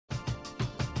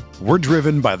We're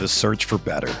driven by the search for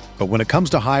better. But when it comes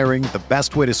to hiring, the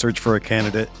best way to search for a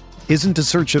candidate isn't to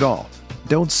search at all.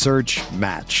 Don't search,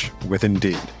 match with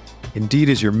Indeed. Indeed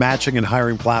is your matching and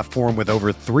hiring platform with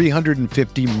over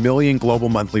 350 million global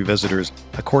monthly visitors,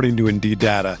 according to Indeed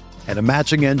data, and a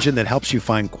matching engine that helps you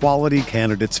find quality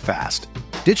candidates fast.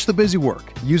 Ditch the busy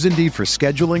work. Use Indeed for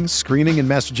scheduling, screening, and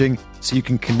messaging so you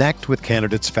can connect with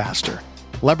candidates faster.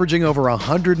 Leveraging over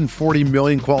 140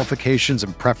 million qualifications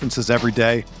and preferences every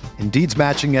day, Indeed's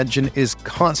matching engine is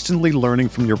constantly learning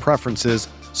from your preferences,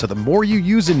 so the more you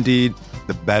use Indeed,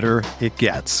 the better it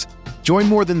gets. Join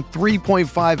more than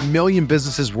 3.5 million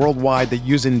businesses worldwide that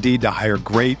use Indeed to hire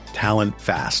great talent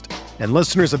fast. And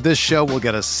listeners of this show will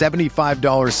get a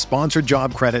 $75 sponsored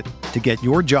job credit to get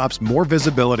your jobs more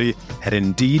visibility at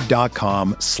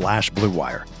Indeed.com/Blue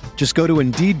Wire. Just go to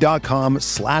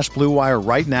Indeed.com/Blue Wire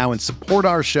right now and support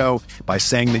our show by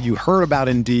saying that you heard about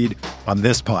Indeed on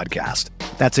this podcast.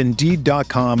 That's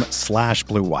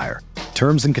Indeed.com/Blue Wire.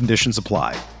 Terms and conditions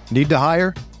apply. Need to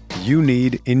hire? You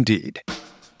need Indeed.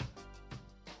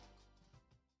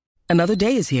 Another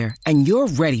day is here, and you're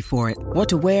ready for it. What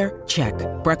to wear? Check.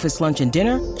 Breakfast, lunch, and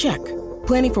dinner? Check.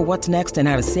 Planning for what's next and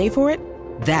how to save for it?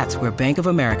 That's where Bank of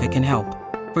America can help.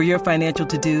 For your financial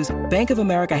to-dos, Bank of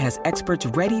America has experts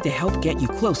ready to help get you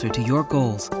closer to your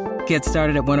goals. Get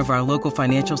started at one of our local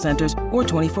financial centers or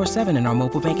 24/7 in our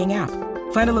mobile banking app.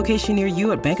 Find a location near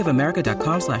you at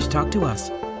bankofamerica.com/talktous.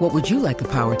 What would you like the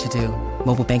power to do?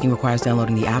 Mobile banking requires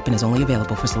downloading the app and is only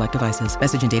available for select devices.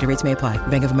 Message and data rates may apply.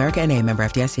 Bank of America N.A., member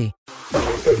FDIC. Mayo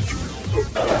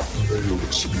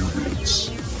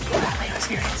Experience. Mayo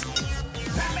Experience.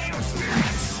 Mayo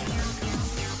Experience.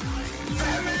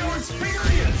 Mayo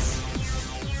Experience.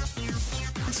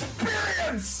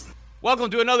 Experience. Welcome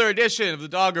to another edition of the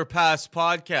Dogger Pass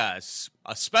Podcast,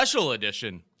 a special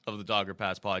edition of the Dogger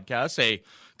Pass Podcast, a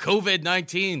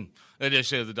COVID-19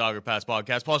 edition of the Dogger Pass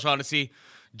Podcast. Paul Shaughnessy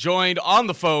joined on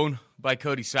the phone by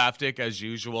Cody Saftik as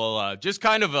usual. Just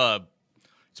kind of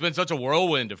it's been such a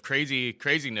whirlwind of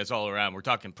craziness all around. We're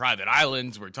talking private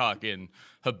islands. We're talking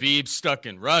Khabib stuck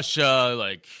in Russia,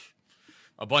 like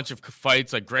a bunch of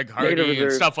fights like Greg Hardy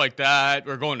and stuff like that.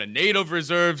 We're going to native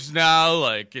reserves now.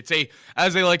 Like it's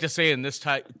as they like to say in this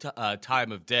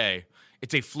time of day,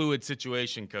 it's a fluid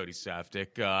situation, Cody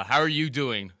Saftik. How are you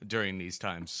doing during these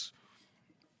times?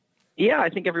 Yeah, I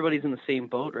think everybody's in the same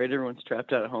boat, right? Everyone's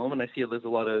trapped out at home, and I see there's a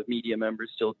lot of media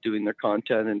members still doing their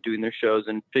content and doing their shows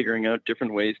and figuring out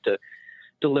different ways to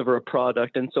deliver a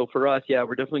product. And so for us, yeah,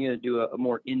 we're definitely going to do a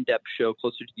more in-depth show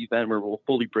closer to the event where we'll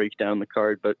fully break down the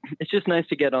card. But it's just nice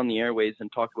to get on the airways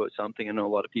and talk about something. I know a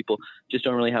lot of people just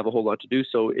don't really have a whole lot to do.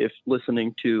 So if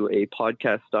listening to a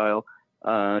podcast style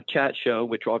chat show,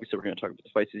 which obviously we're going to talk about the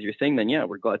fights as you're saying, then yeah,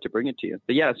 we're glad to bring it to you.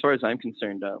 But yeah, as far as I'm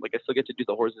concerned, like I still get to do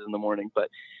the horses in the morning, but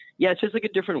yeah, it's just like a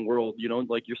different world, you know,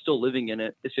 like you're still living in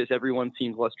it. It's just everyone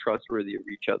seems less trustworthy of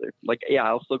each other. Like, yeah,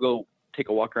 I'll still go take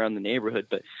a walk around the neighborhood,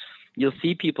 but you'll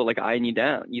see people like eyeing you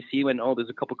down. You see when, oh, there's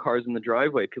a couple cars in the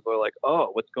driveway, people are like, oh,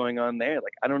 what's going on there?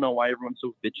 Like, I don't know why everyone's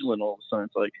so vigilant all of a sudden.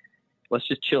 It's like, let's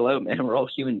just chill out, man. We're all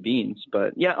human beings.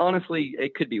 But yeah, honestly,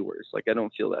 it could be worse. Like, I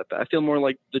don't feel that bad. I feel more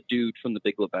like the dude from The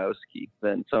Big Lebowski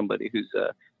than somebody who's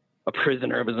a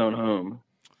prisoner of his own home.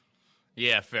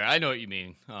 Yeah, fair. I know what you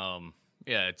mean.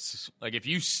 Yeah, it's like if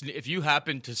you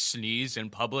happen to sneeze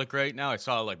in public right now, I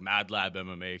saw like Mad Lab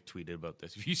MMA tweeted about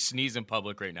this. If you sneeze in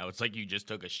public right now, it's like you just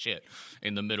took a shit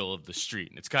in the middle of the street.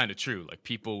 And it's kind of true. Like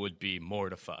people would be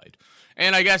mortified.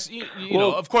 And I guess, you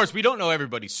know, of course, we don't know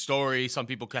everybody's story. Some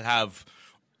people could have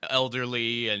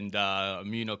elderly and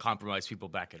immunocompromised people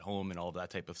back at home and all of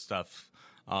that type of stuff.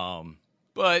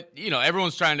 But, you know,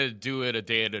 everyone's trying to do it a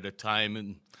day at a time.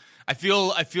 And I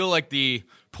feel like the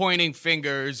pointing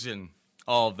fingers and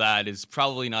all of that is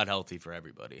probably not healthy for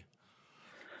everybody.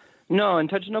 No, and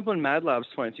touching up on Mad Lab's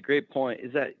point, it's a great point,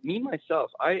 is that me,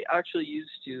 myself, I actually used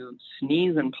to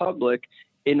sneeze in public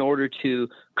in order to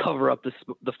cover up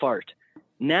the fart.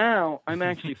 Now I'm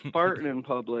actually farting in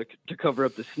public to cover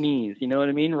up the sneeze. You know what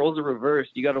I mean? Roles are reversed.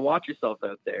 You got to watch yourself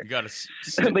out there. You got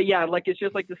to. But yeah, like it's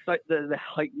just like the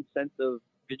heightened sense of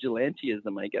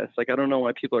vigilantism, I guess. Like I don't know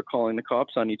why people are calling the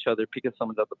cops on each other because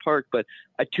someone's at the park, but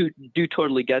I do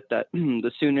totally get that.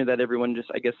 The sooner that everyone just,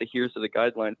 I guess, adheres to the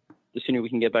guidelines, the sooner we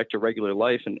can get back to regular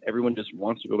life, and everyone just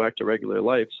wants to go back to regular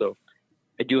life. So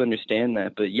I do understand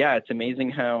that. But yeah, it's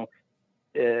amazing how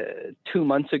 2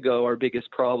 months ago our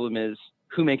biggest problem is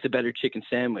who makes a better chicken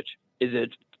sandwich? Is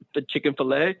it the chicken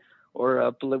fillet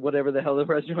or whatever the hell the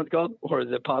restaurant's called? Or is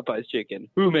it Popeye's chicken?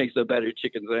 Who makes a better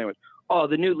chicken sandwich? Oh,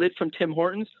 the new lid from Tim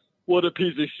Hortons? What a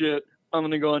piece of shit. I'm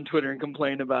going to go on Twitter and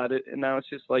complain about it. And now it's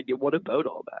just like, what about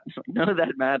all that? None of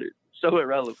that matters. so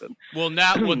irrelevant. Well,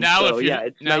 now So, if you yeah,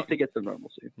 it's nice to get some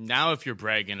normalcy. now if you're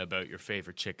bragging about your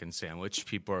favorite chicken sandwich,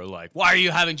 people are like, "Why are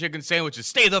you having chicken sandwiches?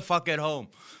 Stay the fuck at home."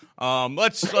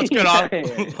 Let's get off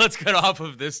let's get off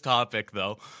of this topic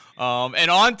though,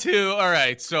 and on to all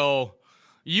right. So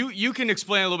you can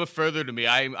explain a little bit further to me.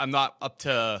 I'm not up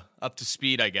to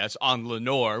speed, I guess, on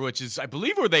Lenore, which is I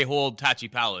believe where they hold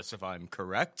Tachi Palace, if I'm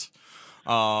correct.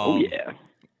 Oh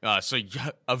yeah. So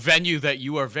a venue that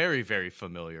you are very, very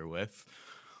familiar with.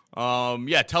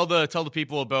 Yeah, tell the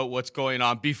people about what's going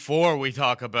on before we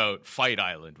talk about Fight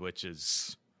Island, which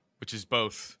is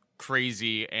both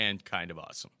crazy and kind of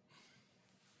awesome.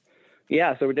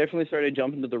 Yeah, so we're definitely starting to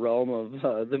jump into the realm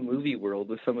of the movie world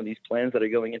with some of these plans that are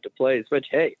going into place, which,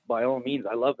 hey, by all means,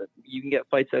 I love it. You can get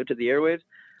fights out to the airwaves.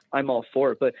 I'm all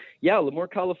for it. But yeah,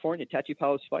 Lemoore, California, Tachi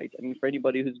Palace Fights. I mean, for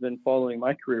anybody who's been following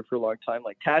my career for a long time,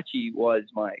 like Tachi was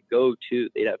my go-to.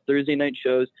 They'd have Thursday night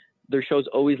shows. Their shows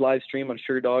always live stream on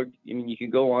SureDog. I mean, you can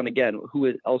go on again.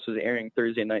 Who else was airing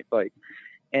Thursday night fights?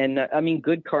 And I mean,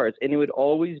 good cards. And it would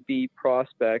always be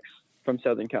prospects from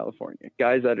Southern California,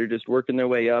 guys that are just working their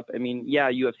way up. I mean,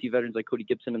 yeah, UFC veterans like Cody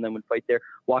Gibson and them would fight there.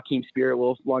 Joaquin Spirit,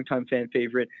 longtime fan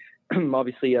favorite.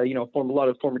 Obviously, a lot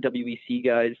of former WEC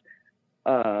guys.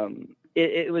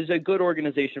 It was a good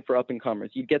organization for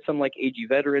up-and-comers. You'd get some like AG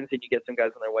veterans and you get some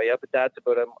guys on their way up, but that's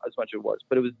about as much as it was.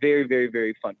 But it was very, very,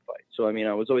 very fun fight. So, I mean,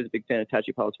 I was always a big fan of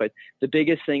Tachi Palace fights. The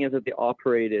biggest thing is that they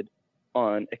operated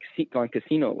on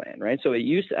casino land, right? So it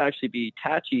used to actually be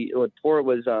Tachi, before it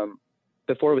was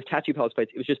Tachi Palace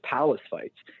fights, it was just Palace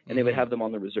fights, and they would have them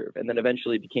on the reserve. And then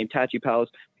eventually it became Tachi Palace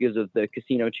because of the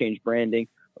casino change branding,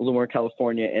 Lemoore,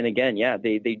 California. And again, yeah,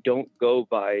 they don't go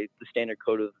by the standard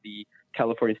code of the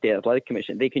California State Athletic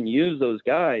Commission. They can use those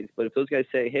guys, but if those guys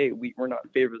say, hey, we're not in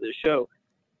favor of this show,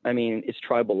 I mean, it's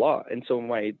tribal law. And so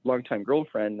my longtime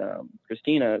girlfriend,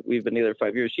 Christina, we've been together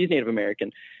 5 years. She's Native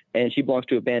American, and she belongs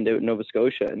to a band out in Nova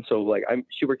Scotia. And so, like,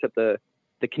 she works at the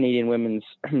Canadian Women's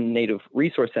Native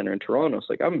Resource Center in Toronto. So,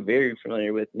 like, I'm very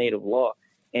familiar with Native law.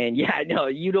 And, yeah, no,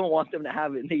 you don't want them to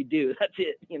have it, and they do. That's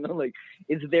it. Like,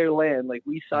 it's their land. Like,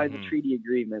 we signed the treaty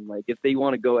agreement. Like, if they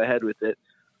want to go ahead with it,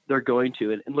 they're going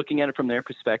to. And looking at it from their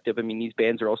perspective, I mean, these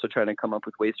bands are also trying to come up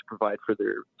with ways to provide for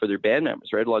their band members,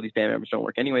 right? A lot of these band members don't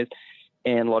work anyways,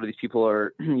 and a lot of these people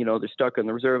are, they're stuck on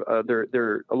the reserve.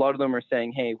 A lot of them are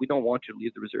saying, hey, we don't want you to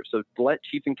leave the reserve. So let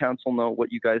Chief and Council know what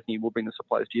you guys need. We'll bring the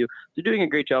supplies to you. They're doing a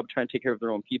great job trying to take care of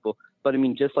their own people. But I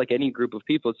mean, just like any group of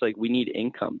people, it's like we need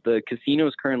income. The casino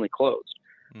is currently closed.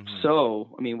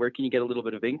 So, I mean, where can you get a little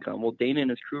bit of income? Well, Dana and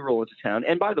his crew roll into town.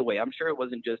 And by the way, I'm sure it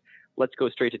wasn't just, let's go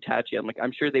straight to Tachi.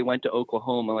 I'm sure they went to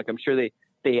Oklahoma. Like, I'm sure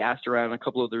they asked around a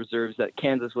couple of the reserves that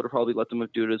Kansas would have probably let them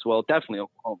do it as well. Definitely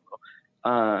Oklahoma,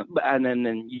 though. And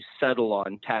then you settle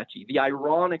on Tachi. The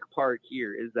ironic part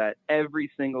here is that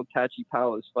every single Tachi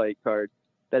Palace fight card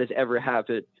that has ever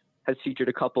happened has featured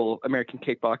a couple American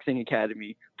Kickboxing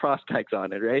Academy prospects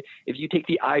on it, right? If you take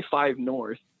the I-5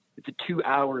 North, it's a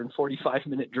 2-hour and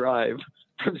 45-minute drive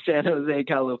from San Jose,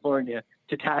 California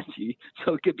to Tachi.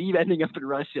 So Khabib ending up in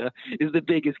Russia is the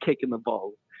biggest kick in the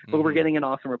balls. But we're getting an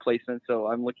awesome replacement, so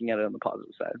I'm looking at it on the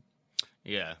positive side.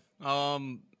 Yeah.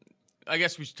 I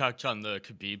guess we should touch on the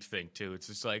Khabib thing, too. It's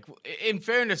just like, in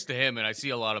fairness to him, and I see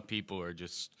a lot of people who are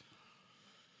just,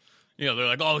 they're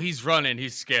like, oh, he's running,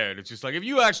 he's scared. It's just like, if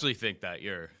you actually think that,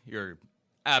 you're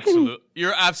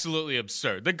absolutely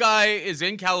absurd. The guy is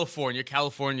in California.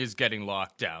 California is getting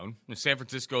locked down. In San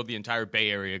Francisco, the entire Bay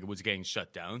Area was getting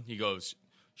shut down. He goes,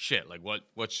 shit, like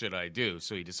what should I do?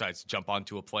 So he decides to jump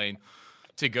onto a plane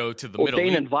to go to the Middle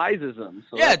East. Dana advises him.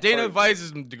 So yeah, Dana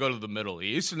advises him to go to the Middle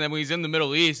East. And then when he's in the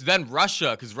Middle East, then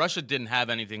Russia, because Russia didn't have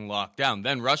anything locked down.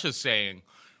 Then Russia's saying,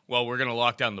 well, we're going to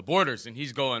lock down the borders. And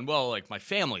he's going, well, like, my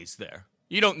family's there.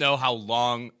 You don't know how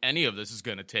long any of this is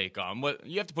going to take on.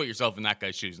 You have to put yourself in that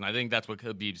guy's shoes, and I think that's what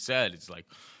Khabib said. It's like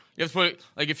you have to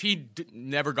put if he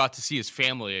never got to see his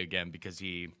family again because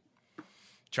he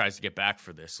tries to get back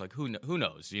for this, like who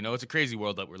knows? It's a crazy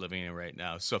world that we're living in right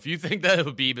now. So if you think that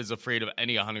Khabib is afraid of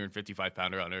any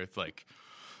 155-pounder on earth, like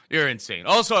you're insane.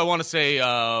 Also, I want to say,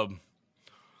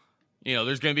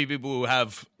 there's going to be people who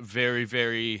have very,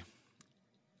 very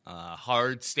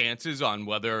hard stances on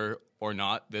whether or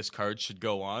not this card should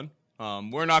go on.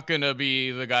 We're not going to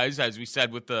be the guys, as we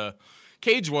said with the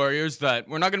Cage Warriors, that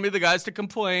we're not going to be the guys to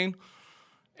complain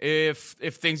if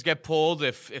things get pulled,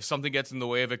 if something gets in the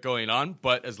way of it going on.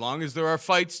 But as long as there are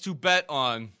fights to bet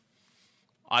on,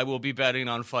 I will be betting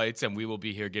on fights, and we will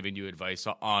be here giving you advice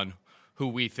on who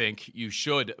we think you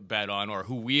should bet on or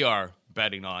who we are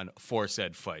betting on for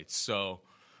said fights. So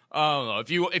Oh, if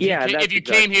you exactly.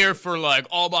 came here for like,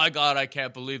 oh my God, I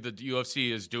can't believe that the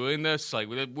UFC is doing this. Like,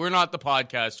 we're not the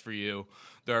podcast for you.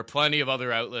 There are plenty of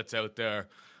other outlets out there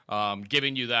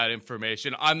giving you that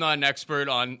information. I'm not an expert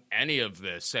on any of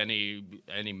this, any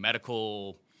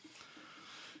medical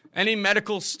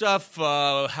stuff,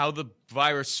 how the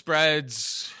virus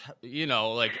spreads. You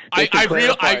know, like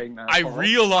I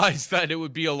realize that it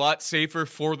would be a lot safer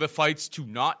for the fights to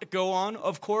not go on,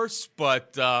 of course,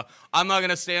 but I'm not going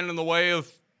to stand in the way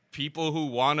of people who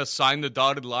want to sign the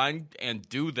dotted line and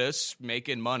do this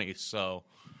making money. So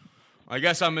I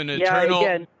guess I'm an eternal.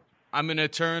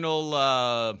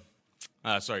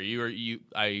 Sorry,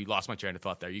 I lost my train of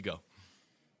thought there. You go.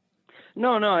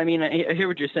 No. I mean, I hear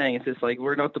what you're saying. It's just like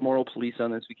we're not the moral police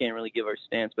on this. We can't really give our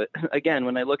stance. But again,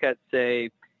 when I look at, say,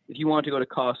 if you want to go to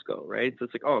Costco, right? So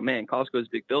it's like, oh man, Costco is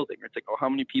a big building. It's like, oh, how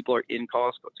many people are in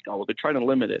Costco? It's like, oh, well, they're trying to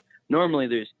limit it. Normally,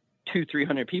 there's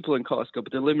 200-300 people in Costco,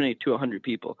 but they're limiting it to 100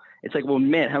 people. It's like, well,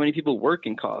 man, how many people work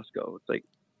in Costco? It's like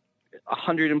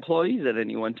 100 employees at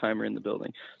any one time are in the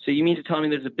building. So you mean to tell me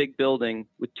there's a big building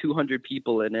with 200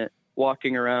 people in it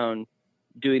walking around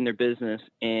doing their business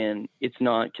and it's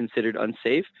not considered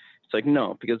unsafe? It's like,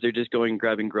 no, because they're just going and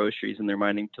grabbing groceries and they're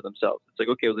minding to themselves. It's like,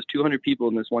 okay, well, there's 200 people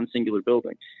in this one singular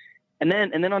building. And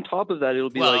then on top of that, it'll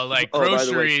be like groceries,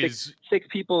 by the way, six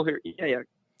people here. Yeah.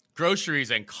 Groceries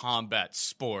and combat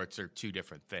sports are two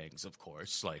different things, of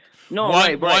course. Like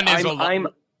one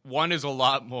is a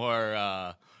lot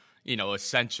more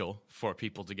essential for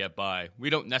people to get by. We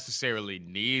don't necessarily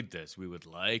need this. We would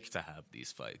like to have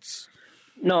these fights.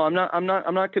 No, I'm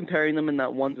not comparing them in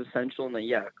that one's essential and that,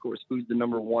 yeah, of course, food's the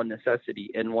number one necessity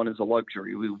and one is a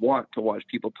luxury. We want to watch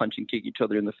people punch and kick each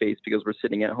other in the face because we're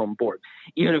sitting at home bored.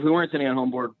 Even if we weren't sitting at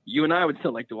home bored, you and I would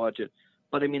still like to watch it.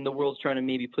 But I mean, the world's trying to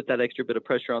maybe put that extra bit of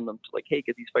pressure on them to like, hey,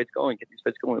 get these fights going.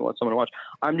 We want someone to watch.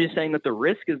 I'm just saying that the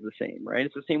risk is the same, right?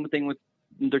 It's the same thing with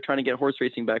they're trying to get horse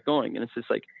racing back going. And it's just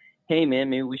like, hey man,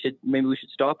 maybe we should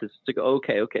stop this. It's like,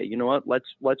 okay, you know what?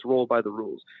 Let's roll by the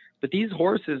rules. But these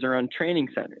horses are on training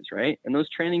centers, right? And those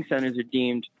training centers are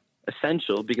deemed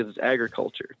essential because it's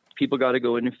agriculture. People got to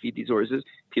go in and feed these horses.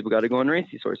 People got to go and race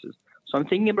these horses. So I'm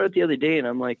thinking about it the other day, and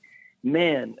I'm like,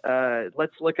 man,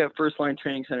 let's look at First Line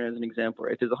Training Center as an example,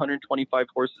 right? There's 125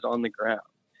 horses on the ground.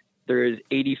 There's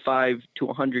 85 to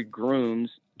 100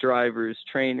 grooms, drivers,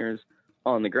 trainers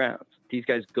on the ground. These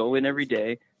guys go in every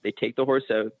day. They take the horse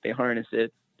out. They harness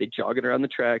it. They jog it around the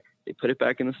track. They put it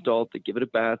back in the stall. They give it a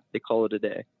bath. They call it a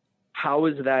day. How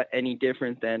is that any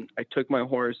different than I took my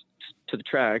horse to the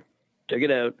track, took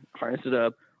it out, harnessed it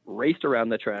up, raced around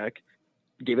the track,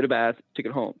 gave it a bath, took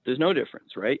it home? There's no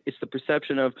difference, right? It's the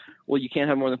perception of, well, you can't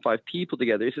have more than 5 people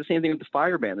together. It's the same thing with the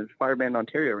fire ban. There's a fire ban in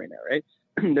Ontario right now, right?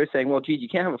 They're saying, well, geez, you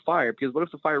can't have a fire because what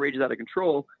if the fire rages out of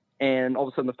control and all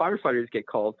of a sudden the firefighters get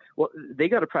called? Well, they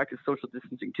got to practice social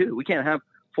distancing too. We can't have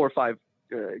 4 or 5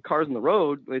 cars on the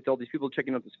road with all these people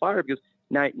checking out this fire because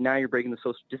now you're breaking the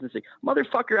social distancing.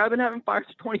 Motherfucker, I've been having fires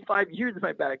for 25 years in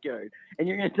my backyard, and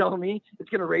you're going to tell me it's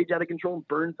going to rage out of control and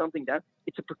burn something down?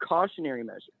 It's a precautionary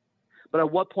measure. But at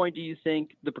what point do you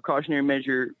think the precautionary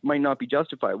measure might not be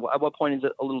justified? At what point is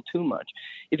it a little too much?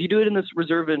 If you do it in this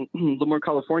reserve in Lemoore,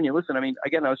 California, listen, I mean,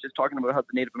 again, I was just talking about how the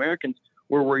Native Americans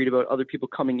were worried about other people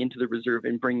coming into the reserve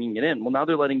and bringing it in. Well, now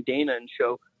they're letting Dana and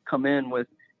Show come in with,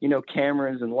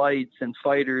 cameras and lights and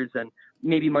fighters, and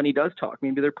maybe money does talk.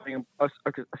 Maybe they're putting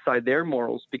aside their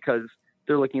morals because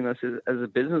they're looking at this as a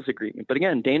business agreement. But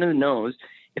again, Dana knows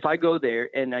if I go there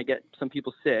and I get some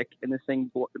people sick and this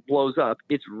thing blows up,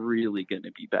 it's really going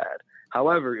to be bad.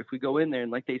 However, if we go in there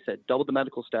and, like they said, double the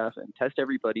medical staff and test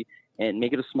everybody and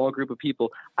make it a small group of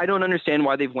people, I don't understand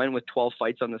why they've went with 12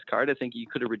 fights on this card. I think you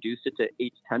could have reduced it to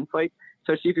 8 to 10 fights,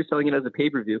 especially if you're selling it as a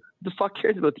pay-per-view. Who the fuck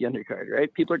cares about the undercard,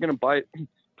 right? People are going to buy it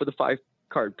for the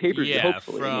 5-card pay-per-view,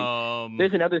 hopefully. I mean,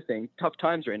 there's another thing, tough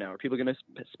times right now. Are people going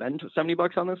to spend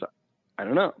 $70 on this? I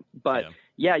don't know. But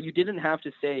yeah, you didn't have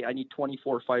to say I need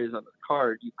 24 fighters on the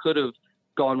card. You could have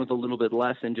gone with a little bit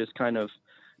less and just kind of,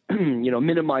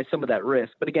 minimize some of that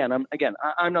risk. But again,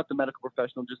 I'm not the medical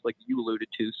professional, just like you alluded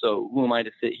to. So who am I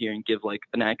to sit here and give like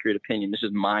an accurate opinion? This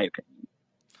is my opinion.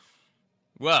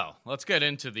 Well, let's get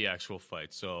into the actual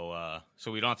fight. So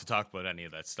we don't have to talk about any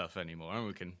of that stuff anymore.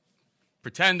 We can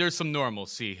pretend there's some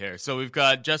normalcy here. So we've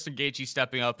got Justin Gaethje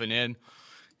stepping up and in,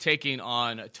 taking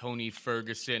on Tony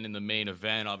Ferguson in the main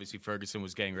event. Obviously, Ferguson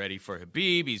was getting ready for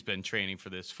Khabib. He's been training for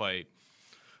this fight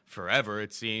forever,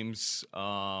 it seems.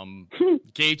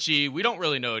 Gaethje, we don't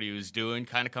really know what he was doing,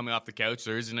 kind of coming off the couch.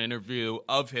 There is an interview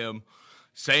of him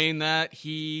saying that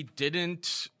he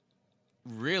didn't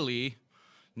really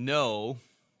know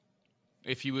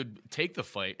if he would take the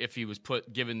fight if he was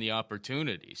given the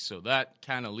opportunity. So that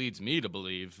kind of leads me to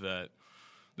believe that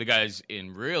the guy's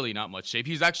in really not much shape.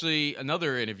 He's actually,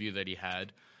 another interview that he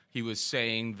had, he was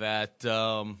saying that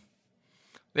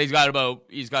he's got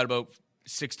about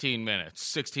 16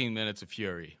 minutes of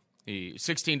fury.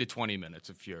 16 to 20 minutes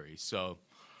of fury. So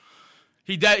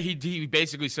he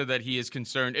basically said that he is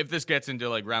concerned if this gets into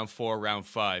like round 4, round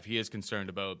 5, he is concerned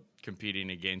about competing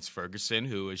against Ferguson,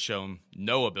 who has shown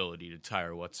no ability to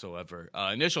tire whatsoever.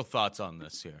 Initial thoughts on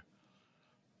this here?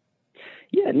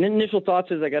 Yeah, and initial thoughts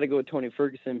is I got to go with Tony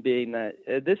Ferguson, being that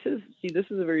this is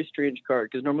a very strange card,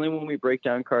 because normally when we break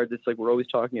down cards, it's like we're always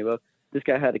talking about this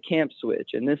guy had a camp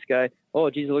switch, and this guy, oh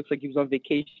geez, it looks like he was on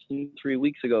vacation 3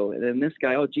 weeks ago, and then this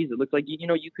guy, oh geez, it looks like you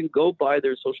can go by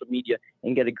their social media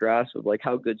and get a grasp of like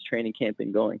how good's training camp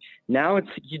been going. Now it's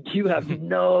you have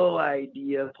no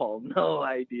idea, Paul, no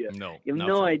idea. No, you have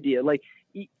no idea. Like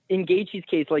in Gaethje's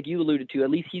case, like you alluded to, at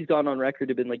least he's gone on record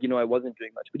to been like, I wasn't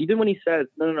doing much. But even when he says,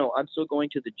 no, I'm still going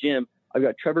to the gym. I've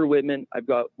got Trevor Whitman, I've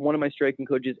got one of my striking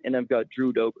coaches, and I've got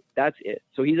Drew Dober. That's it.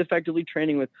 So he's effectively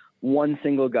training with one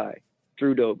single guy,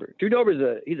 Drew Dober. Drew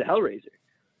Dober's he's a hellraiser.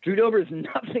 Drew Dober is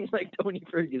nothing like Tony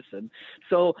Ferguson.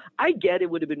 So I get it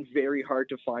would have been very hard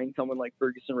to find someone like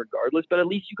Ferguson regardless, but at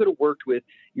least you could have worked with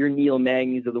your Neil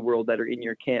Magny's of the world that are in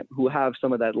your camp who have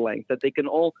some of that length, that they can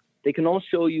all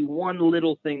show you one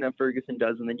little thing that Ferguson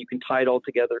does, and then you can tie it all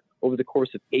together over the course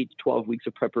of 8 to 12 weeks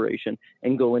of preparation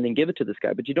and go in and give it to this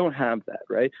guy. But you don't have that,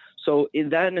 right? So in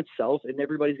that in itself, and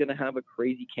everybody's going to have a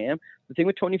crazy camp. The thing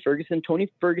with Tony Ferguson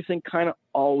kind of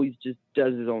always just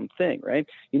does his own thing, right?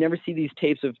 You never see these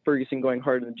tapes of Ferguson going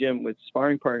hard in the gym with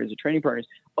sparring partners or training partners.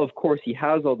 Of course, he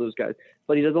has all those guys,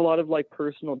 but he does a lot of like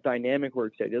personal dynamic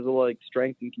work. He does a lot of like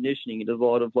strength and conditioning. He does a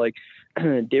lot of like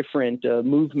different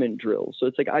movement drills. So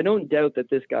it's like, I don't doubt that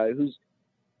this guy who's,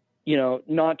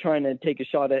 not trying to take a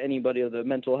shot at anybody of the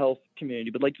mental health community,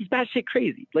 but like he's batshit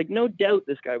crazy. Like no doubt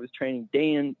this guy was training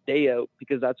day in, day out,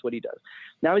 because that's what he does.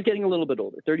 Now he's getting a little bit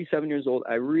older, 37 years old.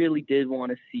 I really did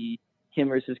want to see him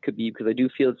versus Khabib, because I do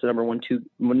feel it's the number 1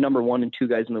 and 2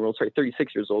 guys in the world. Sorry,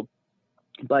 36 years old.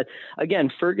 But again,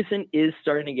 Ferguson is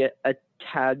starting to get a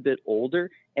tad bit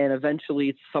older, and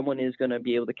eventually someone is going to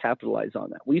be able to capitalize on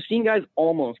that. We've seen guys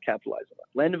almost capitalize on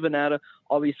that. Landon Venata,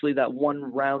 obviously that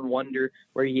one round wonder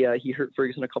where he hurt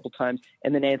Ferguson a couple times,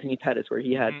 and then Anthony Pettis, where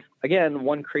he had, again,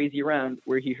 one crazy round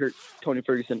where he hurt Tony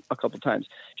Ferguson a couple times.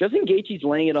 Justin Gaethje's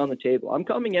laying it on the table. I'm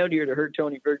coming out here to hurt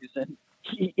Tony Ferguson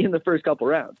in the first couple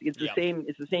rounds. It's the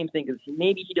same thing, because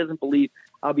maybe he doesn't believe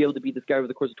I'll be able to beat this guy over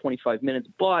the course of 25 minutes,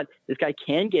 but this guy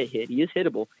can get hit. He is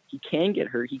hittable. He can get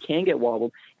hurt. He can get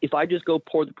wobbled. If I just go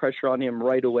pour the pressure on him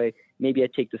right away, maybe I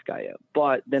take this guy out.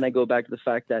 But then I go back to the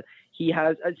fact that he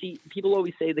has, people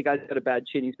always say the guy's got a bad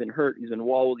chin. He's been hurt. He's been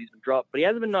wobbled. He's been dropped, but he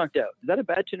hasn't been knocked out. Is that a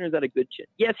bad chin or is that a good chin?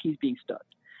 Yes, he's being stunned,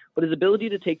 but his ability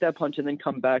to take that punch and then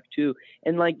come back too.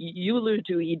 And like you alluded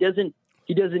to, he doesn't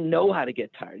know how to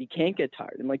get tired. He can't get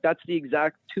tired. And like, that's the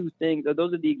exact two things.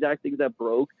 Those are the exact things that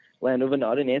broke Lando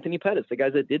Venata and Anthony Pettis, the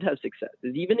guys that did have success.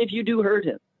 Is even if you do hurt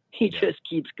him, he just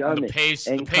keeps coming. The pace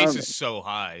is so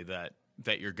high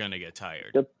that you're going to get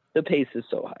tired. The pace is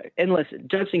so high. And listen,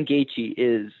 Justin Gaethje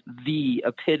is the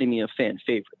epitome of fan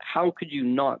favorite. How could you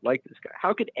not like this guy?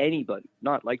 How could anybody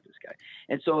not like this guy?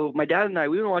 And so my dad and I,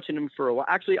 we've been watching him for a while.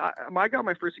 Actually, I got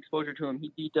my first exposure to him.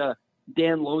 He beat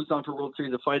Dan Lozon for World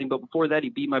Series of Fighting, but before that, he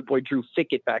beat my boy Drew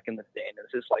Fickett back in the day. And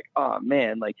it's just like, oh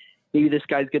man, like maybe this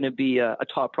guy's going to be a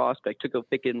top prospect. Took out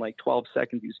Fickett in like 12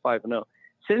 seconds. He was 5-0.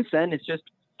 Since then, it's just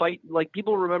fight. Like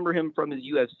people remember him from his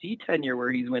UFC tenure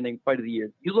where he's winning Fight of the Year.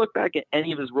 You look back at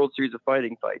any of his World Series of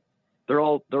Fighting fights, they're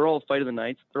all Fight of the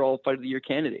Nights. They're all Fight of the Year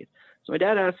candidates. So my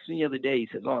dad asked me the other day, he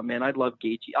says, oh man, I'd love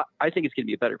Gaethje. I think it's going to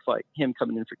be a better fight, him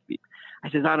coming in for Khabib. I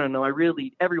says, I don't know.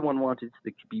 Everyone wanted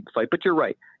the Khabib fight, but you're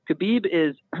right. Khabib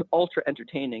is ultra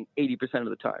entertaining 80% of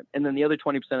the time. And then the other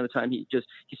 20% of the time, he's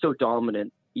so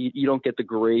dominant. You don't get the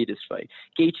greatest fight.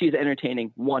 Gaethje is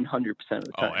entertaining 100% of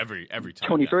the time. Oh, every time.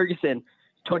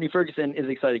 Tony Ferguson is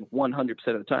exciting 100%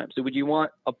 of the time. So would you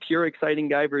want a pure exciting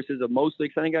guy versus a mostly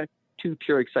exciting guy? Two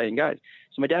pure exciting guys.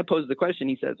 So my dad poses the question.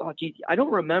 He says, oh, geez, I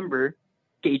don't remember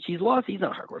Gaethje's loss. He's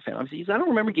not a hardcore fan. Obviously, he says, I don't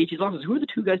remember Gaethje's losses. Who are the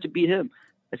two guys to beat him?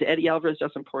 I said, Eddie Alvarez,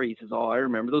 Dustin Poirier. He says, oh, I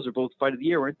remember. Those are both Fight of the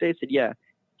Year, weren't they? I said, yeah.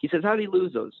 He says, how did he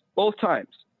lose those? Both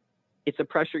times. It's a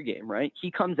pressure game, right?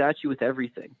 He comes at you with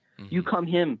everything. Mm-hmm. You come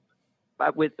him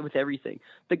with everything.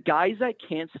 The guys that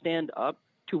can't stand up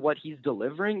to what he's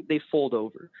delivering, they fold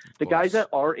over. The guys that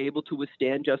are able to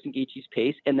withstand Justin Gaethje's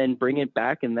pace and then bring it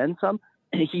back and then some,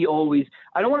 he always,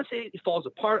 I don't want to say it falls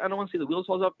apart. I don't want to say the wheels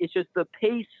falls off. It's just the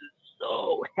pace is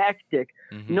so hectic.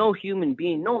 No human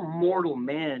being, no mortal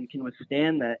man can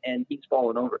withstand that, and he's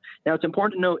fallen over. Now, it's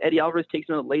important to note, Eddie Alvarez takes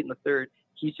him out late in the third.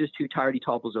 He's just too tired. He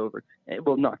topples over.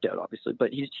 Well, knocked out, obviously,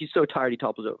 but he's so tired he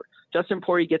topples over. Justin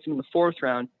Poirier gets him in the fourth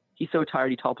round. He's so tired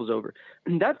he topples over.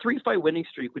 And that 3-fight winning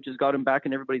streak, which has got him back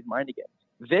in everybody's mind again.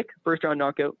 Vic, first-round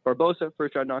knockout. Barbosa,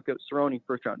 first-round knockout. Cerrone,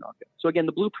 first-round knockout. So, again,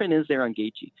 the blueprint is there on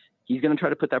Gaethje. He's going to try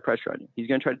to put that pressure on you. He's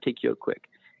going to try to take you out quick.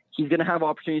 He's going to have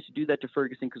opportunities to do that to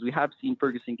Ferguson because we have seen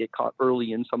Ferguson get caught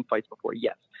early in some fights before,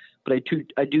 yes. But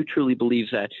I do truly believe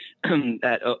that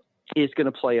it's going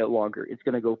to play out longer. It's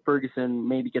going to go Ferguson,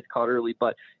 maybe gets caught early,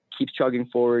 but keeps chugging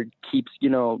forward, keeps,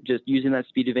 just using that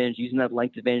speed advantage, using that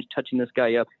length advantage, touching this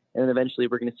guy up. And then eventually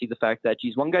we're going to see the fact that,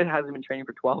 geez, one guy hasn't been training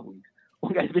for 12 weeks.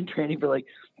 One guy's been training for like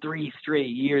 3 straight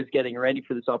years, getting ready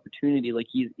for this opportunity. Like,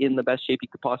 he's in the best shape he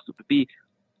could possibly be.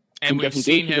 And we've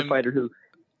seen him, a fighter who,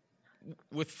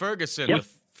 with Ferguson, the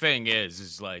thing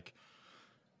is like,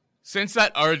 since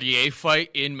that RDA fight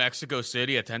in Mexico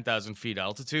City at 10,000 feet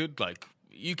altitude, like,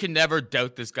 you can never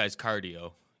doubt this guy's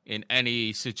cardio in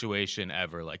any situation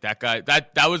ever. Like, that guy,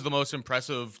 that was the most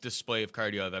impressive display of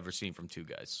cardio I've ever seen from two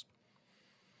guys.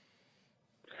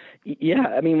 Yeah,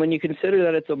 I mean, when you consider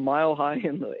that it's a mile high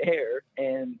in the air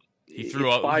and he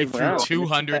threw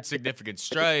 200 significant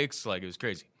strikes, like, it was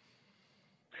crazy.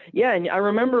 Yeah, and I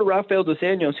remember Rafael Dos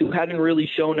Anjos, who hadn't really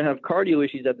shown to have cardio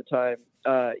issues at the time.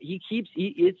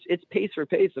 It's pace for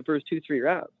pace the first 2-3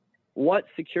 rounds. What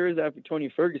secures that for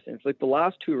Tony Ferguson? It's like the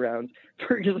last 2 rounds,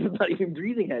 Ferguson's not even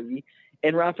breathing heavy,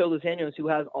 and Rafael Dos Anjos, who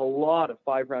has a lot of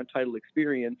 5-round title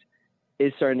experience,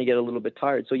 is starting to get a little bit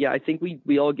tired. So, yeah, I think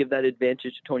we all give that advantage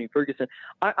to Tony Ferguson.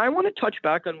 I want to touch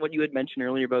back on what you had mentioned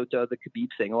earlier about the Khabib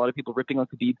thing. A lot of people ripping on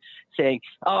Khabib, saying,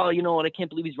 oh, you know what, I can't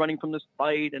believe he's running from this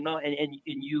fight. And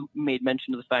you made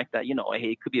mention of the fact that, hey,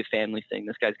 it could be a family thing.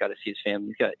 This guy's got to see his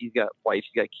family. He's got wife,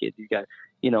 he's got kids, he's got,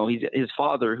 he's his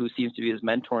father, who seems to be his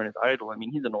mentor and his idol. I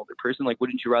mean, he's an older person. Like,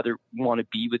 wouldn't you rather want to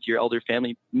be with your elder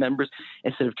family members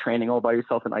instead of training all by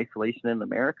yourself in isolation in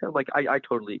America? Like, I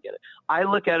totally get it. I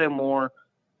look at it more,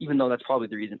 even though that's probably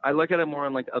the reason, I look at it more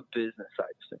on like a business side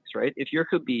of things, right? If you're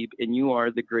Khabib and you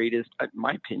are the greatest, in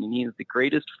my opinion, he is the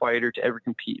greatest fighter to ever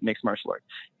compete in mixed martial arts.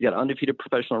 He's got an undefeated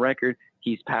professional record.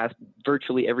 He's passed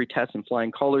virtually every test in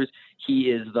flying colors. He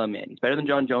is the man. He's better than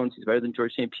John Jones. He's better than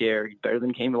George St. Pierre. He's better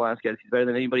than Cain Velasquez. He's better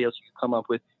than anybody else you can come up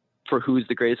with for who's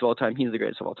the greatest of all time. He's the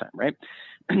greatest of all time, right?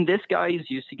 And this guy is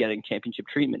used to getting championship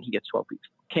treatment. He gets 12 weeks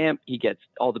camp. He gets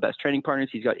all the best training partners.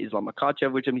 He's got Islam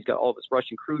Makhachev with him. He's got all this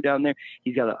Russian crew down there.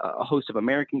 He's got a host of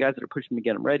American guys that are pushing him to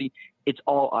get him ready. It's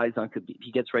all eyes on Khabib.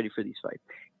 He gets ready for these fights.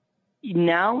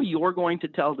 Now you're going to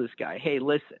tell this guy, hey,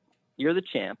 listen, you're the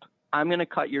champ. I'm going to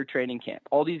cut your training camp.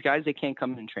 All these guys, they can't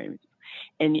come in and train with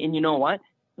you. And you know what?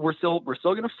 We're still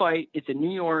going to fight. It's in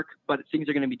New York, but things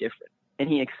are going to be different. And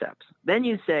he accepts. Then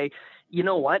you say, you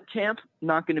know what, champ?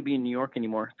 Not going to be in New York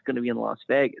anymore. It's going to be in Las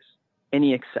Vegas. And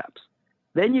he accepts.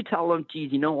 Then you tell him,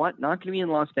 geez, you know what? Not going to be in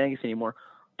Las Vegas anymore.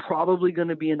 Probably going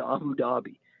to be in Abu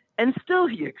Dhabi. And still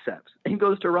he accepts and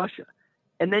goes to Russia.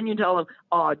 And then you tell him,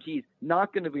 oh, geez,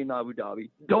 not going to be in Abu Dhabi.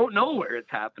 Don't know where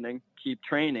it's happening. Keep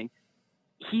training.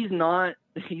 He's not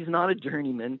a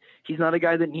journeyman. He's not a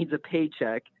guy that needs a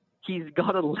paycheck. He's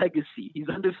got a legacy. He's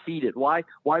undefeated. Why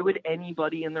would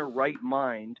anybody in their right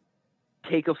mind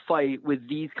take a fight with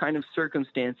these kind of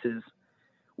circumstances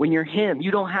when you're him?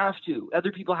 You don't have to.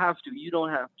 Other people have to. You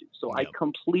don't have to. So I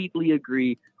completely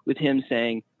agree with him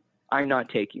saying, I'm not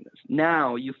taking this.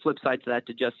 Now you flip side to that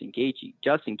to Justin Gaethje.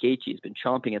 Justin Gaethje has been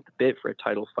chomping at the bit for a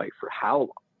title fight for how long?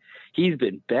 He's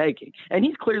been begging. And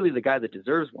he's clearly the guy that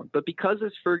deserves one. But because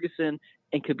this Ferguson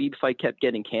and Khabib fight kept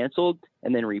getting canceled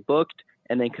and then rebooked,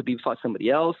 and then Khabib fought somebody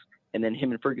else, and then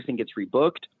him and Ferguson gets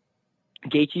rebooked,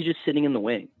 Gaethje's just sitting in the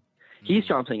wing. He's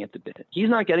chomping at the bit. He's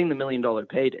not getting the $1 million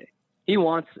payday. He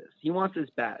wants this. He wants this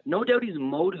bad. No doubt he's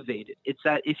motivated. It's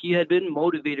that if he had been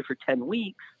motivated for 10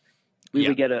 weeks, we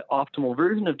would get an optimal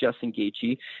version of Justin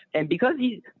Gaethje. And because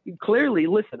he clearly,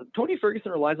 listen, Tony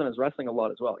Ferguson relies on his wrestling a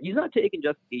lot as well. He's not taking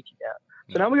Justin Gaethje down.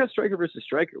 So now we got striker versus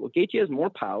striker. Well, Gaethje has more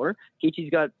power. Gaethje's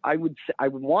got, I would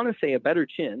want to say, a better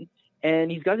chin.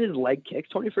 And he's got his leg kicks.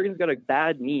 Tony Ferguson's got a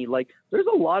bad knee. Like, there's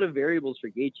a lot of variables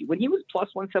for Gaethje. When he was plus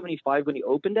 175 when he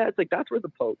opened at, it's like, that's where the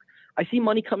poke. I see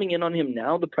money coming in on him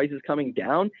now. The price is coming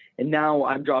down. And now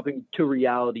I'm dropping to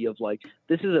reality of, like,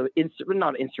 this is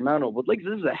not insurmountable, but, like,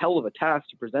 this is a hell of a task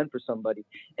to present for somebody.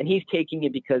 And he's taking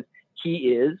it because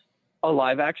he is a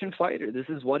live-action fighter. This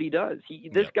is what he does.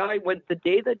 This guy, the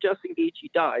day that Justin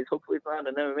Gaethje dies, hopefully it's not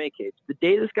an MMA case, the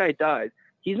day this guy dies,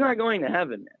 he's not going to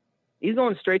heaven, man. He's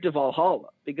going straight to Valhalla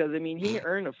because, I mean, he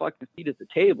earned a fucking seat at the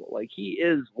table. Like, he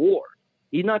is war.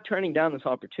 He's not turning down this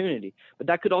opportunity, but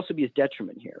that could also be his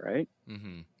detriment here, right?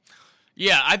 Mm-hmm.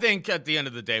 Yeah, I think at the end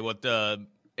of the day,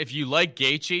 if you like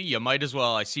Gaethje, you might as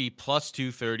well. I see plus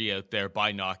 230 out there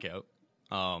by knockout.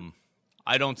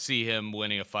 I don't see him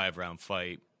winning a 5-round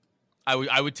fight.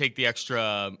 I would take the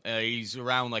extra. He's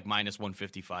around like minus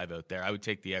 155 out there. I would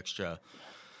take the extra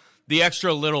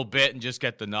little bit and just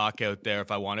get the knockout there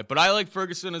if I want it. But I like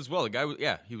Ferguson as well. The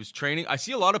guy, he was training. I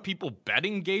see a lot of people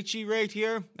betting Gaethje right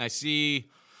here. I see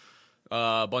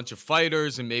a bunch of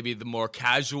fighters and maybe the more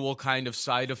casual kind of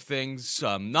side of things.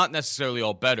 Not necessarily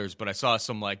all bettors, but I saw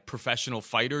some like professional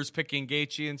fighters picking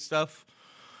Gaethje and stuff.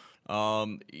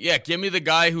 Give me the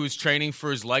guy who is training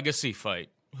for his legacy fight,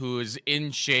 who is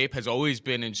in shape, has always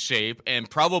been in shape, and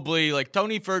probably like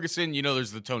Tony Ferguson.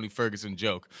 There's the Tony Ferguson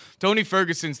joke. Tony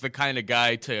Ferguson's the kind of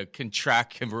guy to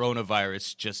contract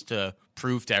coronavirus just to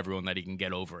prove to everyone that he can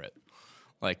get over it.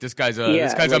 Like this guy's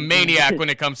a maniac when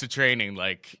it comes to training.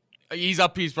 Like he's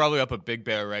probably up at Big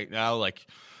Bear right now. Like,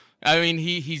 I mean,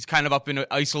 he's kind of up in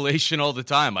isolation all the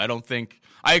time.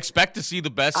 I expect to see the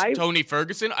best Tony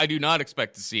Ferguson. I do not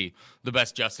expect to see the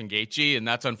best Justin Gaethje, and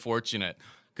that's unfortunate.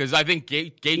 Because I think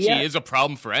Gaethje is a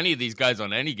problem for any of these guys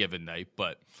on any given night,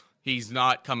 but he's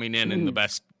not coming in the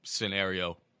best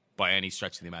scenario by any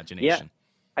stretch of the imagination.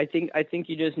 Yeah, I think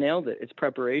you just nailed it. It's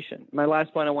preparation. My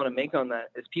last point I want to make on that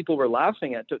is people were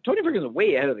laughing at Tony Ferguson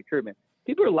way ahead of the curve, man.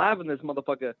 People were laughing at this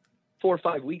motherfucker 4 or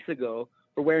 5 weeks ago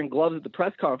for wearing gloves at the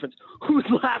press conference. Who's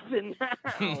laughing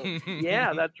now?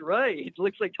 Yeah, that's right. It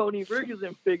looks like Tony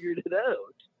Ferguson figured it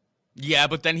out. Yeah,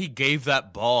 but then he gave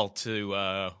that ball to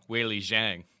Weili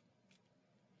Zhang.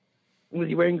 Was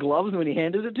he wearing gloves when he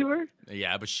handed it to her?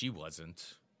 Yeah, but she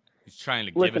wasn't. He's trying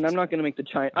to Listen, I'm not going to make the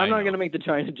China. I'm not going to make the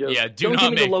China joke. Yeah, do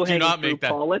not make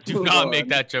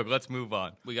that joke. Let's move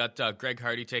on. We got Greg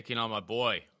Hardy taking on my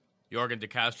boy Yorgan De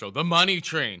Castro. The money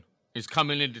train is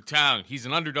coming into town. He's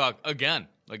an underdog again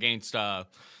against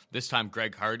this time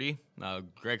Greg Hardy.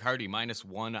 Greg Hardy minus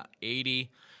 180.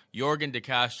 Yorgan De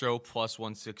Castro plus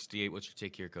 168. What's your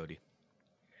take here, Cody?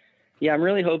 Yeah, I'm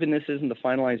really hoping this isn't the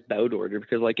finalized bout order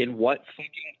because, like, in what fucking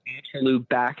absolute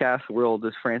back-ass world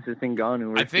is Francis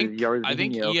Ngannou versus Jairzinho? I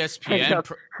think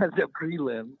ESPN has a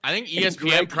prelim. I think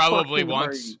ESPN probably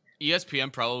wants.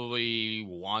 ESPN probably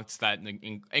wants that.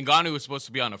 Ngannou was supposed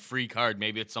to be on a free card.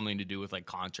 Maybe it's something to do with like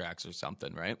contracts or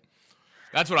something, right?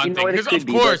 That's what I'm thinking.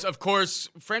 Because of course,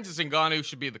 Francis Ngannou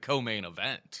should be the co-main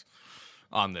event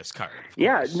on this card.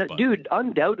 Dude,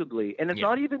 undoubtedly. And it's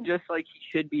not even just like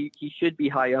he should be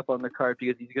high up on the card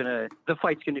because the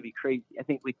fight's gonna be crazy. I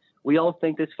think we all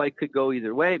think this fight could go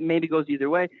either way, maybe goes either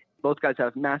way. Both guys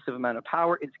have massive amount of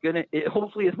power.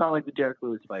 Hopefully it's not like the Derek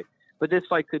Lewis fight, but this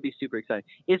fight could be super exciting.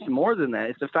 It's more than that.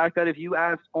 It's the fact that if you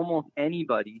ask almost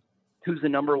anybody who's the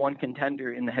number one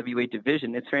contender in the heavyweight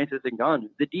division, it's Francis Ngannou.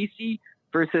 The DC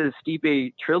versus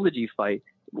Stipe trilogy fight,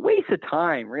 waste of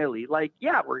time, really. Like,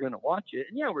 yeah, we're going to watch it,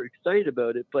 and yeah, we're excited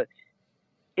about it, but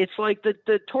it's like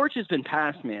the torch has been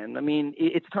passed, man. I mean,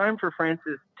 it's time for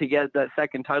Francis to get that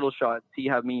second title shot and see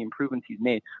how many improvements he's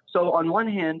made. So on one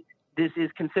hand, this is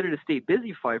considered a stay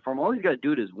busy fight for him. All he's got to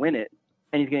do is win it,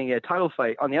 and he's going to get a title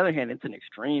fight. On the other hand, it's an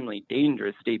extremely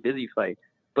dangerous stay busy fight.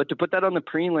 But to put that on the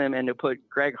prelim and to put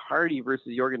Greg Hardy versus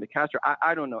Yorgan De Castro,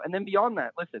 I don't know. And then beyond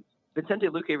that, listen, Vicente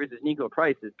Luque versus Nico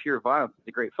Price is pure violence. It's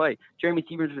a great fight. Jeremy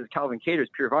Stephens versus Calvin Kattar is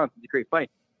pure violence. It's a great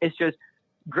fight. It's just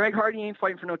Greg Hardy ain't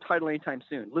fighting for no title anytime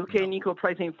soon. Luque and Nico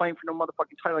Price ain't fighting for no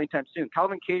motherfucking title anytime soon.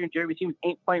 Calvin Kattar and Jeremy Stephens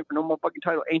ain't fighting for no motherfucking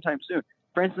title anytime soon.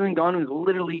 Francis Ngannou is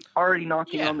literally already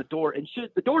knocking on the door, and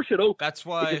the door should open. That's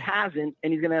why it hasn't,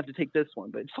 and he's gonna have to take this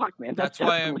one. But fuck, man, that's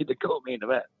definitely the co-main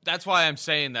event. That's why I'm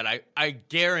saying that I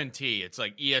guarantee it's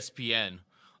like ESPN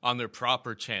on their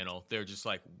proper channel. They're just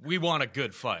like, we want a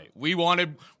good fight. We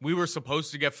were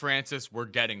supposed to get Francis. We're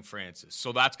getting Francis.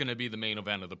 So that's gonna be the main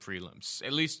event of the prelims,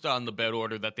 at least on the bet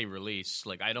order that they release.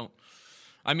 Like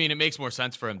it makes more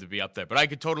sense for him to be up there. But I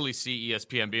could totally see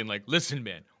ESPN being like, listen,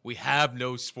 man, we have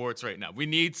no sports right now. We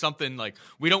need something like,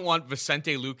 we don't want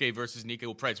Vicente Luque versus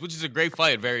Nico Price, which is a great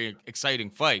fight, a very exciting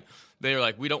fight. They're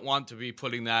like, we don't want to be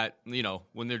putting that,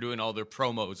 when they're doing all their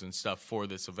promos and stuff for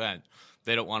this event.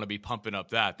 They don't want to be pumping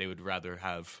up that. They would rather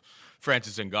have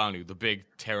Francis Ngannou, the big,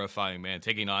 terrifying man,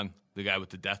 taking on the guy with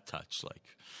the death touch.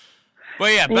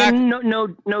 But yeah,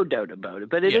 no doubt about it.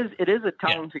 But it is a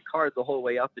talented card the whole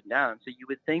way up and down. So you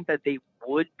would think that they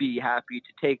would be happy to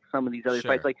take some of these other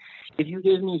fights. Like if you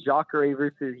give me Jacare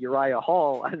versus Uriah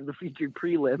Hall as the featured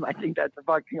prelim, I think that's a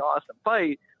fucking awesome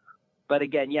fight. But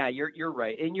again, yeah, you're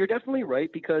right, and you're definitely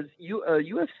right because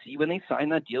UFC, when they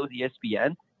signed that deal with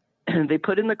ESPN, they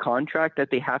put in the contract that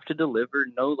they have to deliver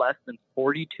no less than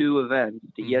 42 events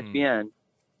to ESPN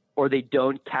or they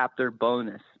don't cap their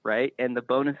bonus, right? And the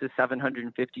bonus is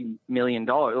 $750 million.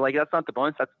 Like, that's not the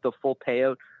bonus. That's the full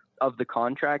payout of the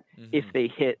contract if they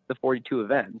hit the 42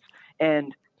 events.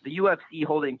 And the UFC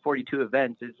holding 42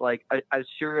 events is like as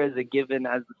sure as a given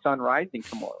as the sun rising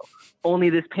tomorrow. Only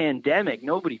this pandemic,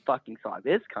 nobody fucking saw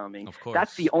this coming. Of course.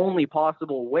 That's the only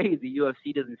possible way the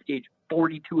UFC doesn't stage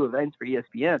 42 events for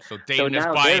ESPN. So Dana's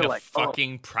buying a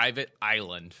fucking oh, private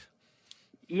island.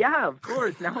 Yeah, of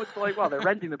course. Now it's like, well, they're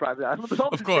renting the private island.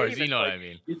 Of course, you know what I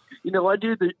mean. You know what,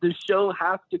 dude? The show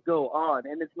has to go on.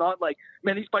 And it's not like,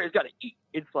 man, these players got to eat.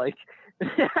 It's like,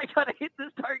 I got to hit this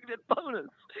targeted bonus.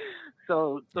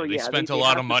 So they spent a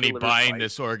lot of money buying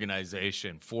this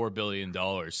organization, $4 billion.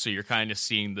 So you're kind of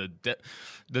seeing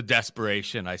the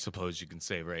desperation, I suppose you can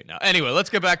say right now. Anyway, let's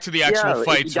get back to the actual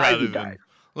fights rather than...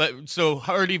 So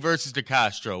Hardy versus De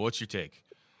Castro, what's your take?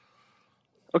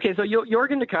 Okay, so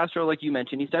Yorgan De Castro, like you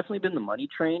mentioned, he's definitely been the money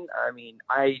train. I mean,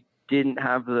 I didn't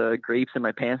have the grapes in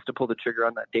my pants to pull the trigger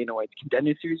on that Dana White's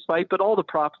Contender Series fight, but all the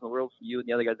props in the world for you and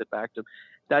the other guys that backed him,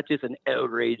 that's just an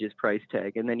outrageous price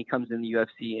tag. And then he comes in the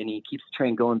UFC and he keeps the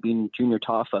train going, being Junior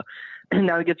Taffa. And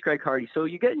now he gets Greg Hardy. So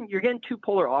you're getting two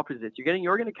polar opposites. You're getting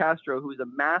Yorgan De Castro, who's a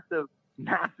massive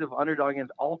underdog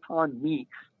against Alton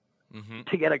Meeks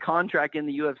to get a contract in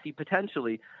the UFC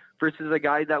potentially, versus a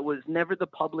guy that was never the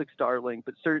public's darling,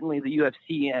 but certainly the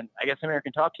UFC and I guess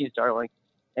American Top Team's darling,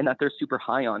 and that they're super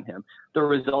high on him. The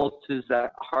result is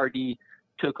that Hardy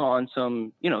took on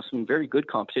some very good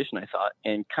competition, I thought,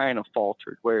 and kind of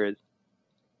faltered, whereas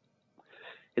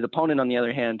his opponent, on the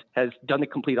other hand, has done the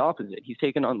complete opposite. He's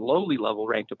taken on lowly level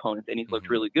ranked opponents, and he's looked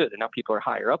really good, and now people are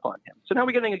higher up on him. So now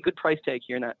we're getting a good price tag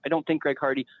here, and I don't think Greg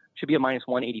Hardy should be a minus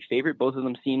 180 favorite. Both of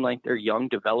them seem like they're young,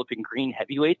 developing green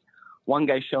heavyweights. One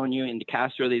guy's showing you in De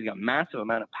Castro that he's got a massive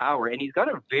amount of power, and he's got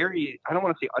a very, I don't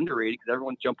want to say underrated because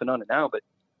everyone's jumping on it now, but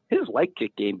his leg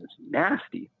kick game is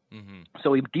nasty.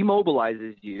 So he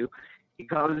demobilizes you. He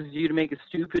causes you to make a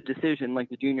stupid decision like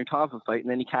the Junior Taffa fight, and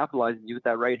then he capitalizes you with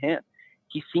that right hand.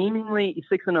 He's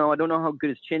 6-0. I don't know how good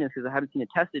his chin is because I haven't seen it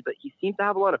tested, but he seems to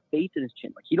have a lot of faith in his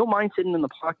chin. Like, he don't mind sitting in the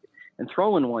pocket and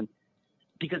throwing one,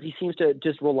 because he seems to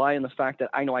just rely on the fact that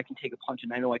I know I can take a punch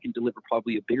and I know I can deliver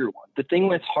probably a bigger one. The thing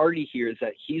with Hardy here is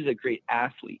that he's a great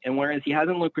athlete. And whereas he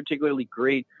hasn't looked particularly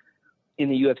great in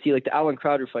the UFC, like the Alan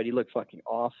Crowder fight, he looked fucking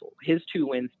awful. His two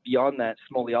wins beyond that,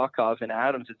 Smoliakov and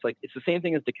Adams, it's the same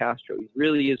thing as De Castro. He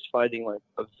really is fighting like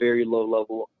a very low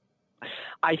level.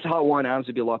 I thought Juan Adams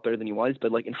would be a lot better than he was,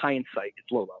 but like in hindsight,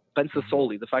 it's low level. Ben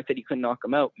Sassoli, the fact that he couldn't knock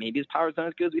him out, maybe his power's not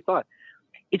as good as we thought.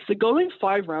 It's the going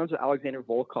 5 rounds with Alexander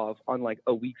Volkov on like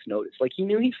a week's notice. Like, he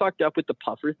knew he fucked up with the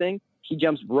puffer thing. He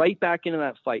jumps right back into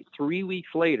that fight 3 weeks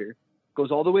later,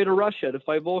 goes all the way to Russia to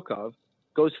fight Volkov,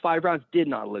 goes 5 rounds, did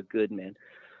not look good, man.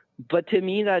 But to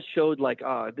me, that showed like,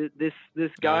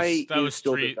 this guy is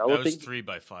still developing. That was 3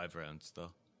 by 5 rounds,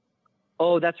 though.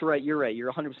 Oh, that's right. You're right.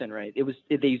 You're 100% right.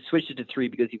 They switched it to 3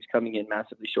 because he was coming in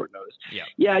massively short notice.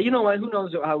 Yeah. You know what? Who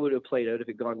knows how it would have played out if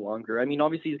it gone longer? I mean,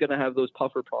 obviously he's going to have those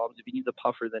puffer problems. If he needs a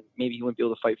puffer, then maybe he wouldn't be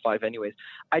able to fight 5 anyways.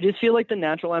 I just feel like the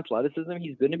natural athleticism,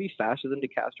 he's going to be faster than De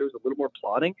Castro, is a little more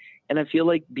plodding. And I feel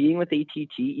like being with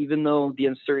ATT, even though the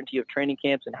uncertainty of training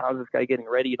camps and how's this guy getting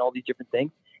ready and all these different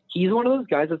things, he's one of those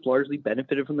guys that's largely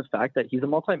benefited from the fact that he's a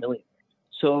multi-millionaire.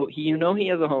 So he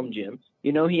has a home gym.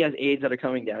 He has aides that are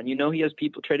coming down. He has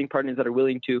people, trading partners that are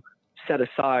willing to set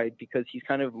aside because he's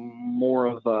kind of more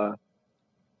of a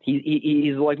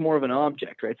he's like more of an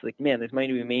object, right? It's like, man, there's money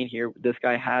to be made here. This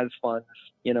guy has funds.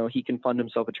 He can fund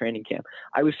himself a training camp.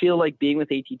 I would feel like being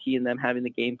with ATT and them having the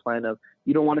game plan of,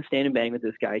 you don't want to stand and bang with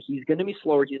this guy. He's going to be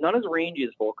slower. He's not as rangy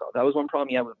as Volkov. That was one problem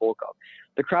he had with Volkov.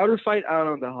 The Crowder fight, I don't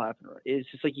know if that'll happen. It's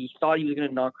just like he thought he was going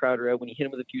to knock Crowder out. When he hit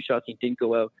him with a few shots, he didn't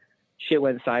go out. Shit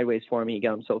went sideways for him. He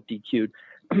got himself DQ'd.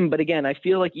 But again, I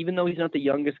feel like even though he's not the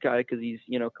youngest guy because he's,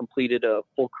 completed a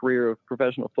full career of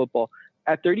professional football,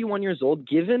 at 31 years old,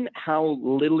 given how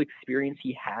little experience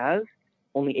he has,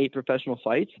 only 8 professional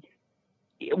fights,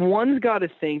 one's got to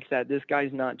think that this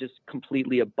guy's not just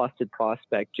completely a busted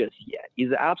prospect just yet. He's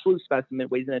an absolute specimen,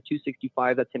 weighs in at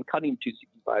 265. That's him cutting him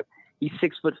 265. He's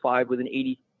 6'5" with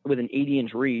an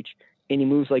 80-inch reach, and he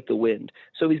moves like the wind.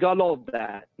 So he's got all of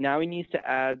that. Now he needs to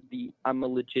add the I'm a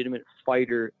legitimate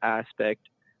fighter aspect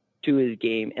to his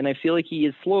game. And I feel like he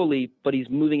is slowly, but he's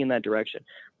moving in that direction.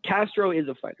 Castro is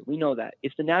a fighter. We know that.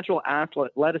 It's the natural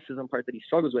athleticism part that he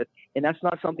struggles with. And that's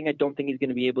not something I don't think he's going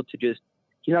to be able to he's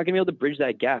not going to be able to bridge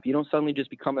that gap. You don't suddenly just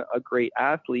become a great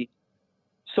athlete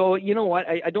So, you know what?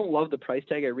 I don't love the price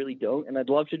tag. I really don't. And I'd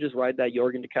love to just ride that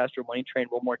Yorgan De Castro money train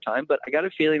one more time. But I got a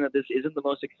feeling that this isn't the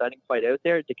most exciting fight out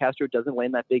there. De Castro doesn't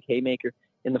land that big haymaker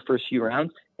in the first few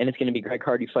rounds. And it's going to be Greg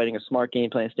Hardy fighting a smart game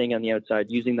plan, staying on the outside,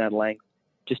 using that length,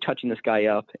 just touching this guy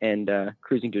up and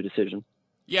cruising to a decision.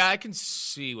 Yeah, I can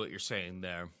see what you're saying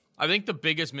there. I think the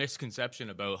biggest misconception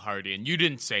about Hardy, and you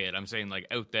didn't say it, I'm saying like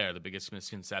out there, the biggest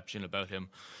misconception about him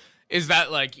is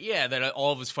that, like, yeah, that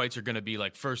all of his fights are going to be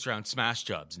like first-round smash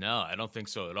jobs. No, I don't think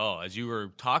so at all. As you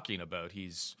were talking about,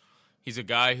 he's a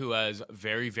guy who has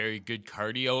very, very good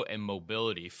cardio and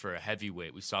mobility for a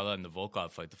heavyweight. We saw that in the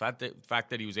Volkov fight. The fact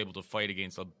that he was able to fight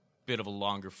against a bit of a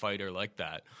longer fighter like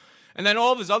that. And then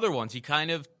all of his other ones, he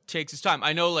kind of takes his time.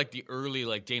 I know, like, the early,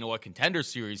 like, Dana White Contender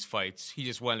Series fights, he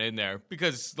just went in there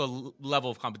because the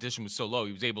level of competition was so low,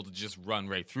 he was able to just run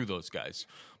right through those guys.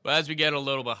 But as we get a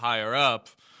little bit higher up,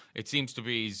 it seems to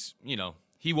be,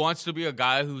 he wants to be a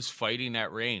guy who's fighting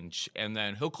at range, and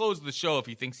then he'll close the show if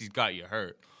he thinks he's got you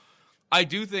hurt. I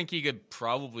do think he could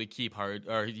probably keep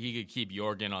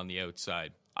Yorgan on the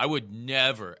outside. I would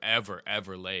never, ever,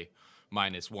 ever lay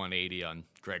minus 180 on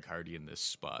Greg Hardy in this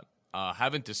spot.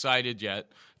 Haven't decided yet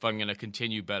if I'm going to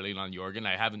continue betting on Yorgan.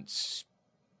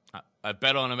 I've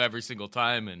bet on him every single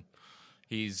time, and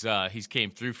he's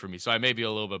came through for me. So I may be a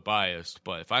little bit biased,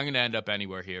 but if I'm going to end up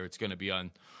anywhere here, it's going to be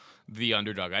on the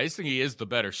underdog. I just think he is the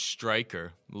better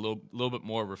striker, a little bit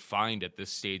more refined at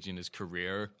this stage in his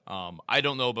career. I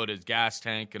don't know about his gas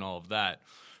tank and all of that,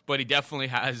 but he definitely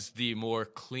has the more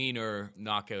cleaner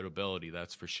knockout ability,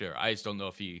 that's for sure. I just don't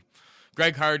know if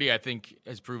Greg Hardy, I think,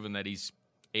 has proven that he's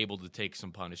able to take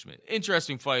some punishment.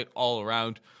 Interesting fight all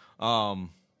around,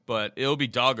 but it'll be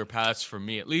dog or pass for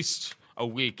me, at least a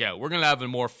week out. We're going to have a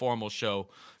more formal show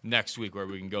next week where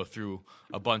we can go through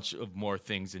a bunch of more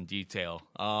things in detail.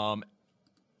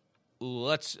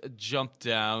 Let's jump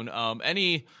down.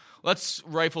 Let's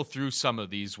rifle through some of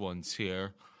these ones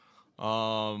here.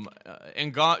 We'll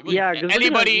do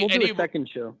a second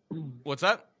show. What's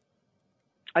that?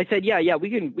 I said,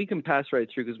 we can pass right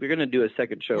through because we're going to do a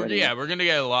second show. Anyway. Yeah, we're going to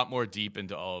get a lot more deep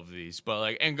into all of these. But,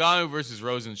 like, Ngannou versus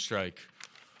Rozenstruik.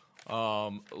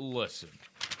 Listen,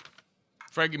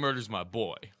 Frankie Murder's my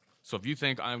boy. So if you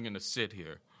think I'm going to sit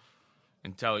here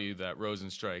and tell you that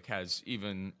Rozenstruik has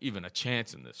even a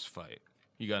chance in this fight,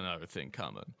 you got another thing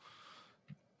coming.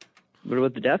 What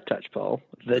about the death touch, Paul?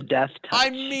 The death touch.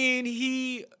 I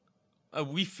mean,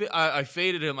 I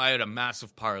faded him. I had a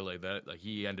massive parlay that, like,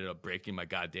 he ended up breaking my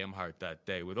goddamn heart that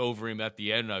day with Overeem at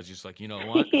the end. I was just like, you know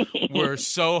what? We're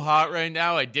so hot right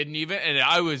now. And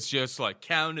I was just like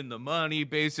counting the money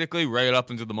basically right up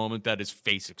until the moment that his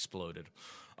face exploded.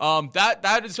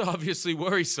 That is obviously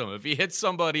worrisome. If he hits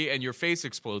somebody and your face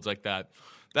explodes like that,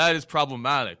 that is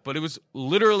problematic. But it was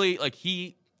literally like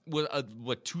he was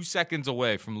 2 seconds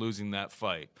away from losing that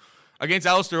fight against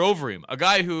Alistair Overeem, a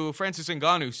guy who Francis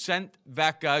Ngannou sent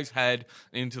that guy's head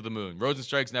into the moon.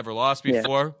 Rozenstruik's never lost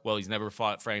before. Yeah. Well, he's never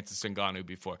fought Francis Ngannou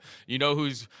before. You know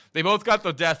they both got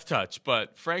the death touch,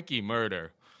 but Frankie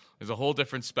Murder is a whole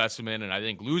different specimen, and I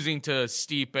think losing to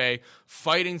Stipe,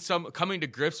 coming to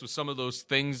grips with some of those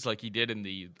things like he did in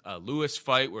the Lewis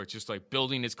fight, where it's just like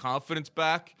building his confidence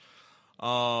back.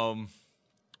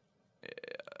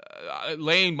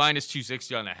 Laying minus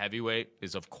 260 on a heavyweight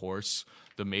is, of course,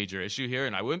 the major issue here,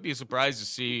 and I wouldn't be surprised to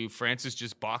see Francis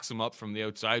just box him up from the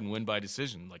outside and win by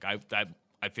decision. Like I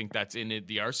think that's in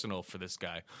the arsenal for this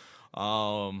guy.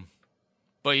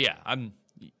 But yeah,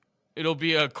 it'll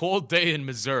be a cold day in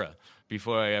Missouri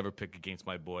before I ever pick against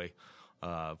my boy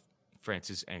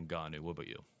Francis Ngannou. What about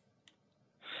you?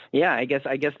 Yeah, I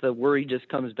guess the worry just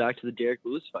comes back to the Derek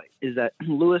Lewis fight. Is that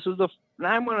Lewis was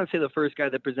I want to say the first guy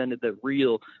that presented the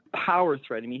real power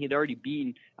threat. I mean, he'd already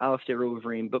beaten Alistair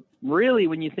Overeem, but really,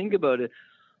 when you think about it,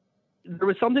 there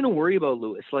was something to worry about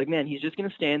Lewis. Like, man, he's just going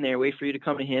to stand there, wait for you to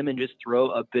come to him, and just throw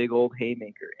a big old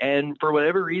haymaker. And for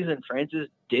whatever reason, Francis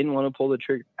didn't want to pull the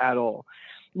trigger at all.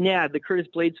 Yeah, the Curtis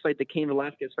Blades fight, the Cain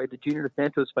Velasquez fight, the Junior Dos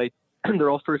Santos fight,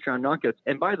 they're all first-round knockouts.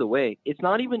 And by the way, it's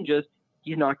not even just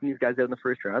he's knocking these guys out in the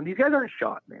first round. These guys aren't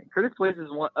shot, man. Curtis Blades is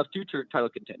a future title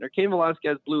contender. Cain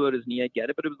Velasquez blew out his knee. I get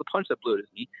it, but it was the punch that blew out his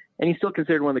knee. And he's still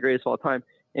considered one of the greatest of all time.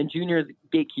 And Junior is a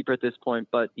gatekeeper at this point,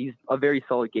 but he's a very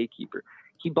solid gatekeeper.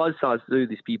 He buzzsaws through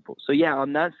these people. So, yeah,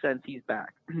 on that sense, he's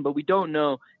back. But we don't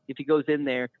know if he goes in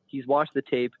there, he's watched the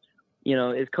tape. You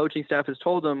know, his coaching staff has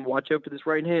told him, watch out for this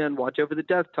right hand, watch out for the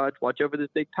death touch, watch out for this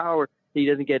big power. He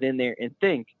doesn't get in there and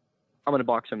think, I'm going to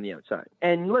box him on the outside.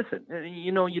 And listen,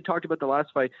 you know, you talked about the last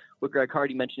fight with Greg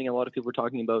Hardy, mentioning a lot of people were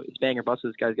talking about it's bang or bust,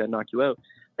 this guy's got to knock you out.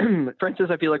 For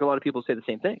instance, I feel like a lot of people say the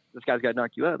same thing. This guy's got to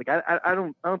knock you out. Like, I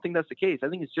don't think that's the case. I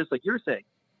think it's just like you're saying.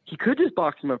 he could just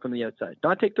box him up from the outside,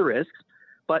 not take the risks,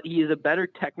 but he is a better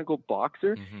technical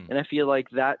boxer. And I feel like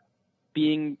that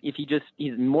being,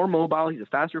 he's more mobile, he's a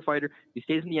faster fighter, he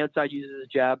stays on the outside, uses his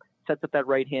jab, sets up that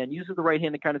right hand, uses the right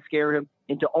hand to kind of scare him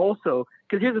into also,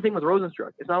 because here's the thing with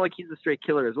Rozenstruik, it's not like he's a straight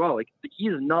killer as well. Like, he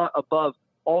is not above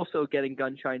also getting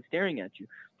gun-shy staring at you.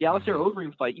 The Alistair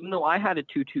Overeem fight, even though I had a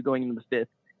 2-2 going into the fifth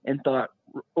and thought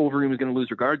Overeem was going to lose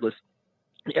regardless,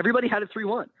 everybody had it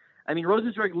 3-1. I mean,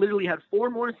 Rozenstruik literally had 4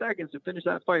 more seconds to finish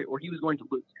that fight or he was going to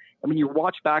lose. I mean, you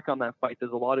watch back on that fight,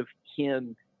 there's a lot of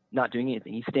him not doing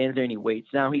anything. He stands there and he waits.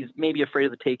 Now he's maybe afraid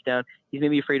of the takedown. He's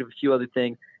maybe afraid of a few other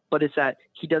things, but it's that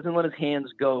he doesn't let his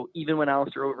hands go, even when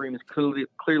Alistair Overeem is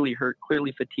clearly hurt,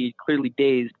 clearly fatigued, clearly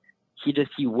dazed.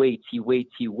 He waits.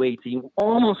 He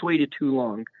almost waited too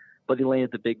long, but he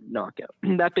landed the big knockout.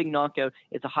 That big knockout,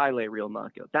 it's a highlight reel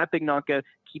knockout. That big knockout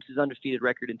keeps his undefeated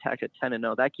record intact at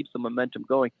 10-0. That keeps the momentum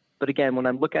going. But again, when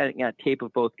I'm looking at tape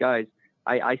of both guys,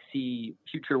 I see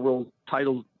future world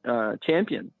title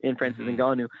champion in Francis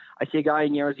Ngannou. I see a guy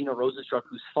in Jairzinho Rozenstruik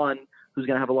who's fun, who's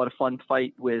going to have a lot of fun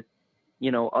fight with,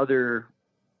 other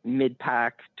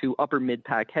mid-pack to upper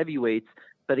mid-pack heavyweights.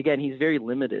 But again, he's very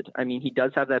limited. I mean, he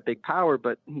does have that big power,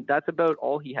 but that's about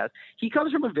all he has. He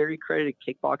comes from a very credited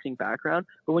kickboxing background,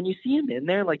 but when you see him in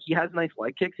there, like, he has nice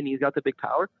leg kicks and he's got the big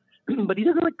power, but he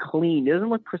doesn't look clean. He doesn't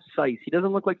look precise. He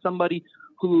doesn't look like somebody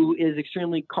who is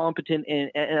extremely competent and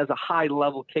as a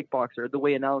high-level kickboxer, the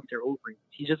way an Alistair Overeem.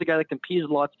 He's just a guy that competed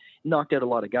a lot, knocked out a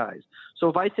lot of guys. So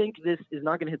if I think this is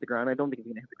not going to hit the ground, I don't think it's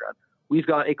going to hit the ground. We've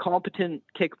got a competent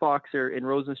kickboxer in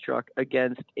Rozenstruik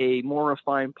against a more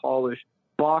refined, polished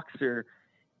boxer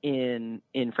in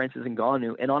Francis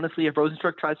Ngannou. And honestly, if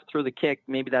Rozenstruik tries to throw the kick,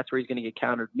 maybe that's where he's going to get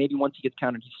countered. Maybe once he gets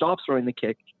countered, he stops throwing the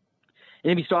kick.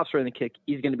 And if he stops throwing the kick,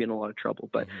 he's going to be in a lot of trouble.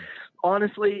 But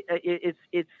honestly,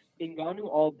 it's Ngannou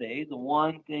all day. The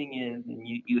one thing is, and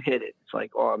you hit it, it's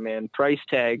like, oh man, price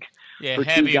tag for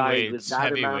two guys with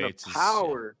that amount of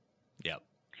power. Yep.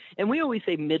 And we always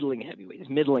say middling heavyweights.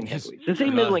 This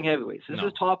ain't middling heavyweights. This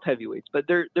is top heavyweights. But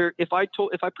they're if I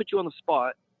put you on the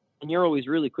spot, and you're always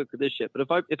really quick for this shit, but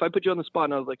if I put you on the spot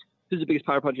and I was like, who's the biggest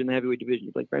power puncher in the heavyweight division?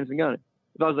 You'd be like, Francis Ngannou.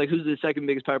 If I was like, who's the second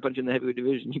biggest power puncher in the heavyweight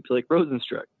division? You'd be like,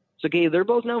 Rozenstruik. So, okay, they're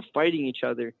both now fighting each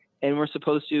other, and we're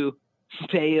supposed to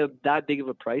pay that big of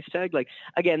a price tag. Like,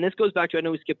 again, this goes back to, I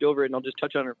know we skipped over it, and I'll just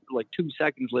touch on it for like 2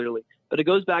 seconds, literally. But it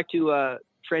goes back to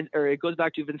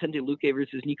Vicente Luque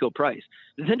versus Nico Price.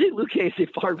 Vicente Luque is a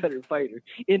far better fighter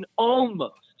in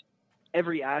almost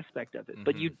every aspect of it,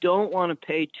 but you don't want to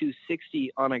pay $260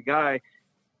 on a guy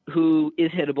who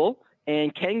is hittable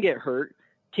and can get hurt,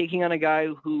 taking on a guy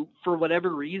who, for whatever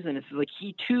reason, it's like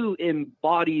he too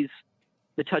embodies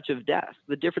the touch of death.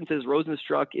 The difference is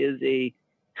Rozenstruik is a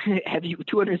heavy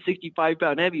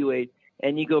 265-pound heavyweight,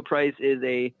 and Nico Price is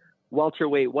a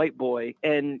welterweight white boy,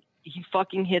 and he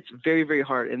fucking hits very, very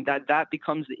hard. And that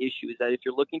becomes the issue, is that if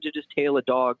you're looking to just tail a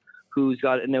dog who's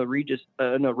got an outrageous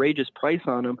price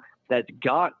on him, that's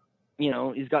got,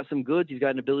 he's got some goods, he's got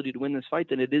an ability to win this fight,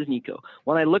 then it is Nico.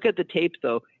 When I look at the tape,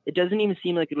 though, it doesn't even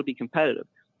seem like it'll be competitive.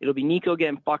 It'll be Nico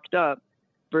getting fucked up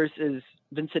versus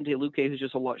Vicente Luque, who's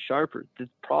just a lot sharper. The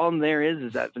problem there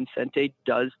is that Vicente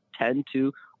does tend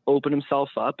to open himself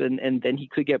up, and then he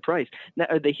could get priced.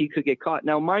 He could get caught.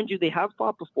 Now, mind you, they have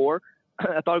fought before.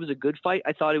 I thought it was a good fight.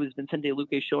 I thought it was Vicente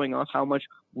Luque showing off how much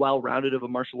well-rounded of a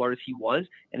martial artist he was,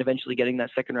 and eventually getting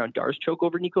that second-round Darce choke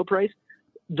over Nico Price.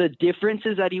 The difference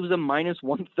is that he was a minus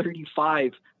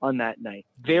 135 on that night.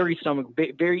 Very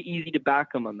easy to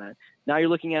back him on that. Now you're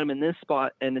looking at him in this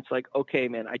spot, and it's like, okay,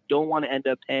 man, I don't want to end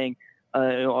up paying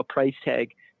a price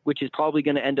tag, which is probably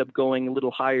going to end up going a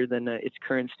little higher than its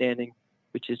current standing,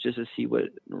 which is just to see what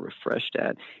refreshed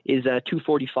at, is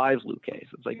 245 Luque.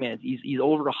 So it's like, man, he's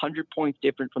over 100 points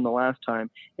different from the last time.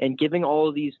 And giving all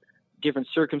of these different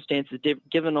circumstances,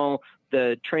 given all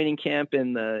the training camp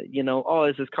and the,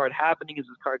 is this card happening? Is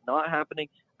this card not happening?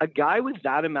 A guy with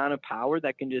that amount of power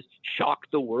that can just shock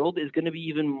the world is going to be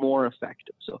even more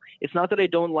effective. So it's not that I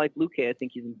don't like Luque. I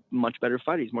think he's a much better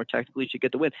fighter. He's more tactically, he should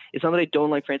get the win. It's not that I don't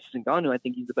like Francis Ngannou. I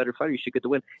think he's a better fighter. He should get the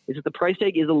win. It's that the price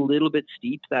tag is a little bit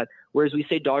steep, that whereas we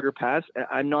say dog or pass,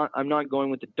 I'm not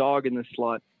going with the dog in this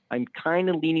slot. I'm kind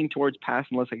of leaning towards pass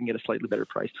unless I can get a slightly better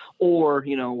price. Or,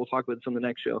 we'll talk about this on the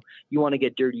next show. You want to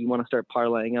get dirty. You want to start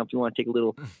parlaying up. You want to take a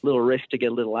little risk to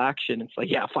get a little action. It's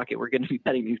like, yeah, fuck it. We're going to be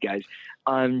betting these guys.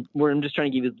 I'm just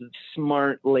trying to give you the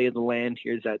smart lay of the land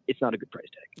here, is that it's not a good price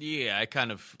tag. Yeah,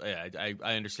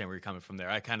 I understand where you're coming from there.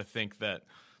 I kind of think that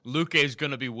Luque is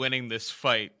going to be winning this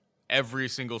fight every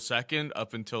single second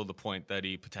up until the point that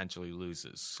he potentially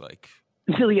loses. Like,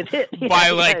 until he gets hit by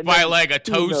a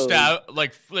toe knows? stab,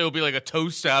 like it'll be like a toe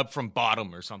stab from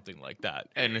bottom or something like that,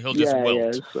 and he'll just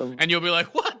wilt, and you'll be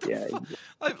like, "What the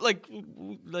fuck?"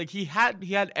 Like he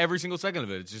had every single second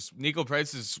of it. It's just Nico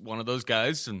Price is one of those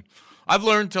guys, and I've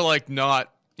learned to like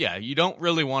not. Yeah, you don't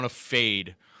really want to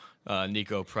fade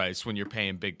Nico Price when you're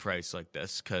paying big price like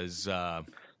this, because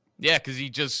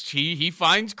he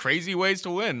finds crazy ways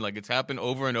to win. Like it's happened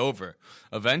over and over.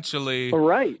 Eventually,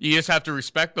 you just have to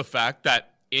respect the fact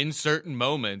that in certain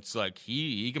moments, like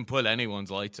he can put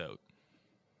anyone's lights out.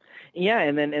 Yeah,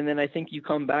 and then I think you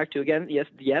come back to again.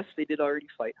 Yes, they did already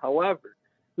fight. However,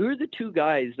 who are the two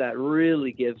guys that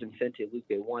really give Vicente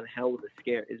Luque one hell of a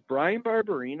scare? Is Brian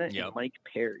Barberena and Mike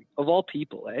Perry, of all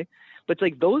people, eh? But it's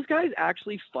like those guys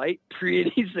actually fight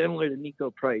pretty similar to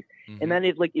Nico Price. Mm-hmm. And then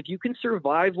if you can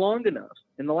survive long enough,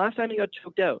 and the last time he got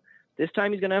choked out, this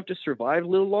time he's going to have to survive a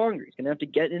little longer. He's going to have to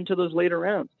get into those later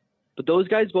rounds. But those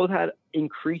guys both had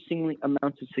increasingly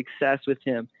amounts of success with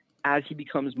him as he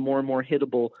becomes more and more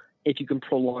hittable if you can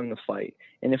prolong the fight.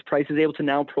 And if Price is able to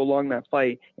now prolong that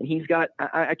fight, and he's got,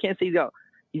 I can't say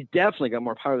he's definitely got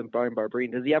more power than Brian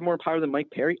Barberena. Does he have more power than Mike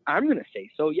Perry? I'm going to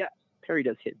say so, yes. Perry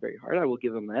does hit very hard. I will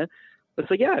give him that. But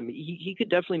it's like, yeah, I mean, he could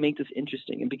definitely make this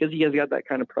interesting. And because he has got that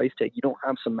kind of price tag, you don't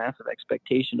have some massive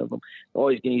expectation of him. Oh,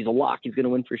 he's a lock. He's going to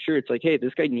win for sure. It's like, hey,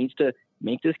 this guy needs to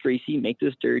make this greasy, make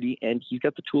this dirty, and he's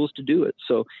got the tools to do it.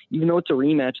 So even though it's a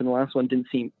rematch and the last one didn't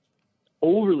seem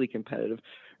overly competitive,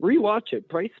 rewatch it.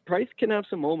 Price can have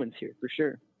some moments here for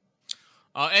sure.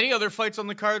 Any other fights on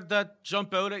the card that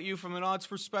jump out at you from an odds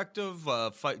perspective?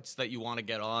 Fights that you want to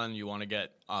get on, you want to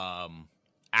get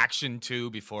action to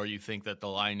before you think that the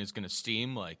line is going to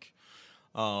steam? Like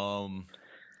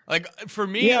for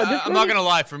me, I'm not going to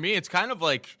lie. For me, it's kind of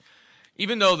like,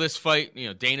 even though this fight,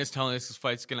 Dana's telling us this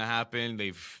fight's going to happen,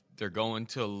 they're going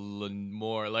to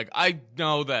more. Like, I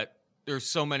know that there's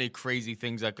so many crazy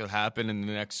things that could happen in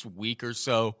the next week or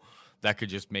so that could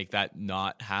just make that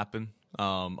not happen.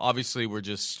 Obviously, we're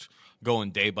just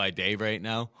going day by day right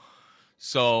now.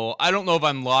 So I don't know if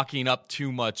I'm locking up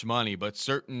too much money, but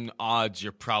certain odds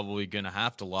you're probably going to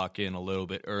have to lock in a little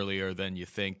bit earlier than you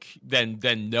think, than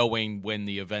knowing when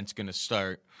the event's going to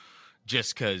start,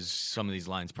 just because some of these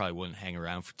lines probably wouldn't hang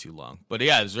around for too long. But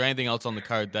yeah, is there anything else on the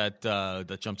card that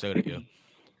jumps out at you?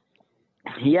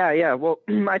 Yeah. Well,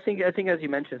 I think as you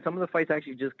mentioned, some of the fights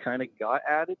actually just kind of got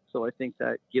added. So I think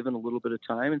that given a little bit of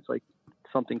time, it's like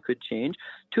something could change.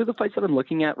 Two of the fights that I'm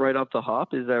looking at right off the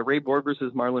hop is Ray Borg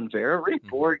versus Marlon Vera. Ray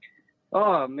Borg,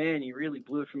 oh man, he really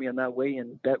blew it for me on that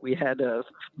weigh-in bet we had a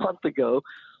month ago.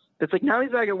 It's like now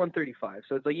he's back at 135.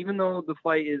 So it's like, even though the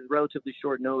fight is relatively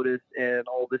short notice and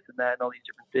all this and that and all these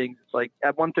different things, it's like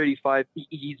at 135,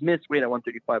 he's missed weight at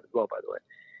 135 as well, by the way.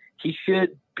 He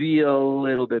should be a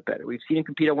little bit better. We've seen him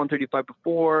compete at 135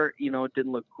 before. It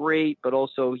didn't look great, but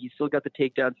also he's still got the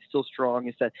takedowns. He's still strong.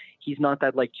 It's that he's not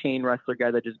that like chain wrestler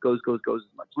guy that just goes as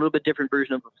much. A little bit different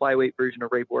version of the flyweight version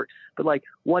of Ray Borg. But like,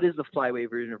 what is the flyweight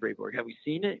version of Ray Borg? Have we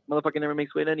seen it? Motherfucker never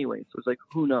makes weight anyway. So it's like,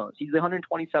 who knows? He's the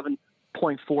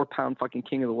 127.4 pound fucking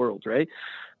king of the world, right?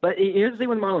 But here's the thing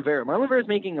with Marlon Vera. Marlon Vera is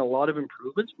making a lot of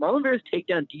improvements. Marlon Vera's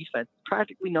takedown defense is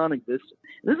practically non-existent.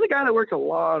 This is a guy that works a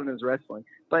lot on his wrestling.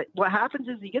 But what happens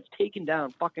is he gets taken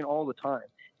down fucking all the time.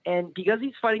 And because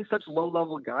he's fighting such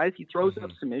low-level guys, he throws up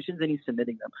submissions and he's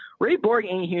submitting them. Ray Borg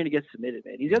ain't here to get submitted,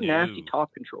 man. He's got nasty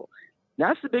top control.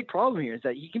 That's the big problem here, is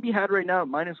that he can be had right now at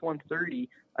minus 130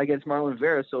 against Marlon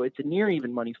Vera. So it's a near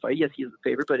even money fight. Yes, he is the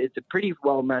favorite, but it's a pretty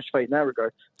well-matched fight in that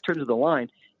regard in terms of the line.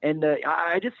 And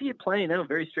I just see it playing out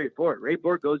very straightforward. Ray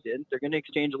Borg goes in. They're going to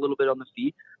exchange a little bit on the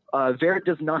feet. Vera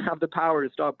does not have the power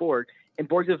to stop Borg. And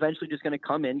Borg's eventually just going to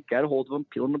come in, get a hold of him,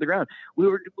 peel him to the ground.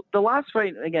 The last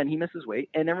fight, again, he misses weight.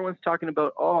 And everyone's talking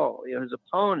about, his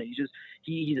opponent.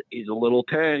 He's a little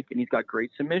tank and he's got great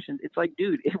submissions. It's like,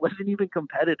 dude, it wasn't even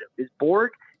competitive. Is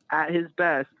Borg at his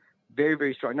best? Very,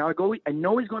 very strong. Now, I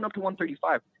know he's going up to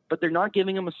 135, but they're not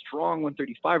giving him a strong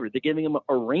 135er. They're giving him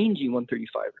a rangy 135er.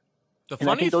 And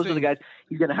I think those are the guys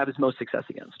he's going to have his most success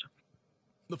against.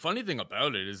 The funny thing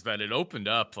about it is that it opened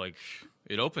up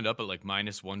at like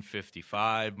minus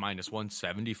 155, minus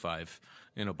 175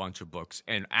 in a bunch of books.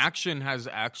 And action has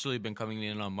actually been coming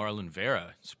in on Marlon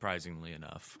Vera, surprisingly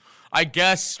enough. I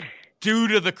guess due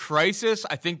to the crisis,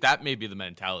 I think that may be the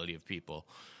mentality of people.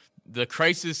 The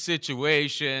crisis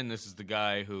situation, this is the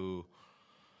guy who...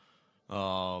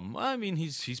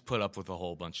 he's put up with a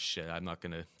whole bunch of shit. I'm not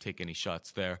going to take any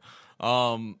shots there.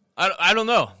 I don't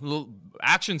know.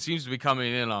 Action seems to be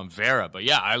coming in on Vera, but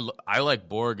yeah, I like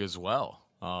Borg as well.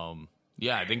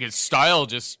 I think his style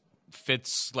just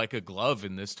fits like a glove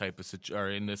in this type of or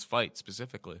in this fight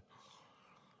specifically.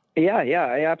 Yeah,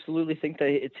 I absolutely think that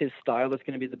it's his style that's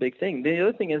going to be the big thing. The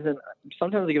other thing is that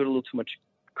sometimes I give it a little too much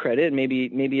credit. Maybe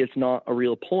it's not a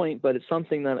real point, but it's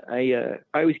something that I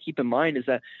always keep in mind is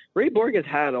that Ray Borg has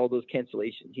had all those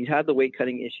cancellations. He's had the weight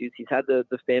cutting issues. He's had the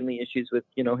family issues with,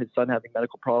 his son having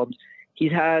medical problems.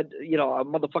 He's had, a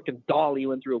motherfucking dolly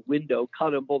went through a window,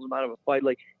 cut him, pulled him out of a fight.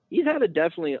 Like, he's had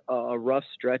definitely a rough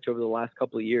stretch over the last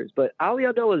couple of years. But Ali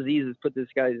Abdelaziz has put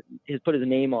his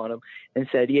name on him and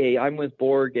said, yeah, I'm with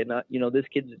Borg, and this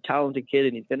kid's a talented kid,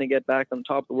 and he's going to get back on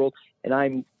top of the world, and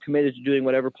I'm committed to doing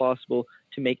whatever possible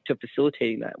to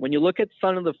facilitating that. When you look at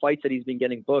some of the fights that he's been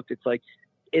getting booked, it's like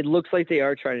it looks like they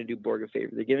are trying to do Borg a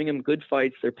favor. They're giving him good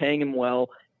fights. They're paying him well.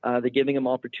 They're giving him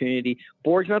opportunity.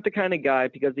 Borg's not the kind of guy,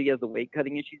 because he has the weight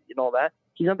cutting issues and all that,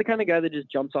 he's not the kind of guy that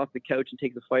just jumps off the couch and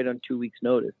takes a fight on 2 weeks'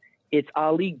 notice. It's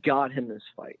Ali got him this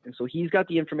fight. And so he's got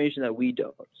the information that we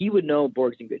don't. He would know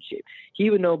Borg's in good shape. He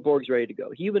would know Borg's ready to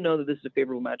go. He would know that this is a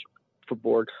favorable match for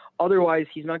Borg. Otherwise,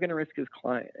 he's not going to risk his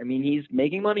client. I mean, he's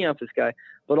making money off this guy,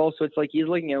 but also it's like he's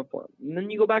looking out for him. And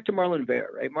then you go back to Marlon Vera,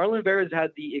 right? Marlon Vera has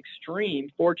had the extreme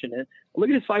fortunate. Look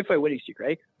at his 5-fight winning streak,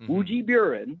 right? Mm-hmm. Uji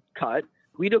Buren, cut.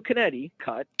 Guido Canetti,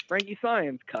 cut. Frankie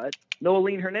Symes, cut.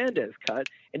 Noeline Hernandez, cut.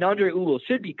 And Andre Ewell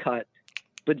should be cut,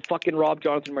 but fucking robbed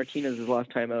Jonathan Martinez his last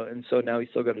time out, and so now he's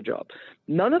still got a job.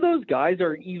 None of those guys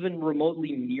are even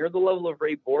remotely near the level of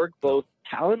Ray Borg, both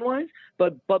talent-wise,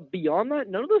 but beyond that,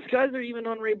 none of those guys are even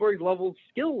on Ray Borg's level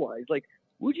skill-wise. Like,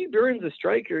 Uji Buren's a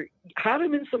striker, had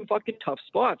him in some fucking tough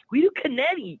spots. Guido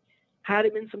Canetti had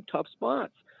him in some tough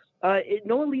spots.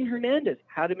 Noeline Hernandez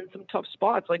had him in some tough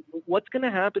spots. Like, what's going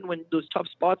to happen when those tough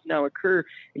spots now occur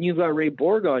and you've got Ray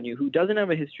Borg on you, who doesn't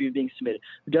have a history of being submitted,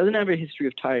 who doesn't have a history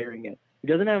of tiring it, who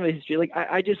doesn't have a history? Like,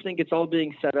 I just think it's all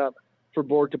being set up for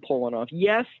Borg to pull one off.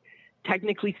 Yes,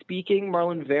 technically speaking,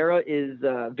 Marlon Vera is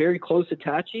very close to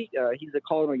Tachi. He's a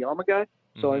Colin Oyama guy.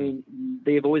 So, I mean,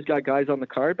 they've always got guys on the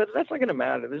card, but that's not going to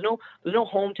matter. There's no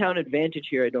hometown advantage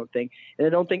here, I don't think. And I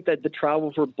don't think that the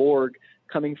travel for Borg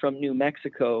coming from New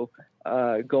Mexico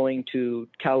going to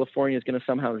California is going to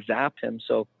somehow zap him.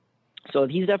 So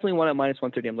he's definitely one at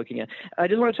 -130 I'm looking at. I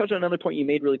just want to touch on another point you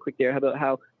made really quick there about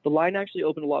how the line actually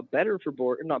opened a lot better for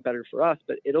Borg, not better for us,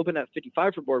 but it opened at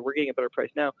 55 for Borg. We're getting a better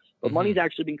price now, but money's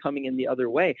actually been coming in the other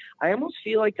way. I almost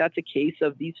feel like that's a case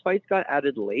of these fights got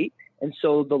added late, and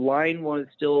so the line was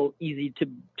still easy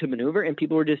to maneuver, and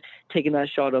people were just taking that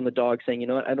shot on the dog, saying, you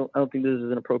know what, I don't think this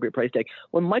is an appropriate price tag.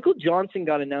 When Michael Johnson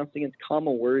got announced against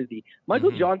Kama Worthy,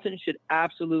 Michael Johnson should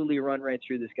absolutely run right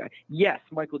through this guy. Yes,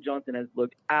 Michael Johnson has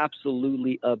looked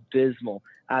absolutely abysmal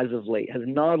as of late, has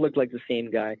not looked like the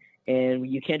same guy, and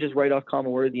you can't just write off Kama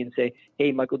Worthy and say,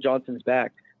 hey, Michael Johnson's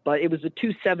back. But it was the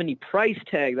 270 price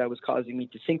tag that was causing me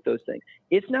to think those things.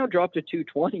 It's now dropped to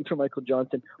 220 for Michael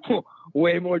Johnson.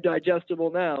 Way more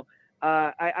digestible now.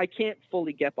 I can't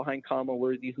fully get behind Kama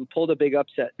Worthy, who pulled a big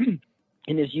upset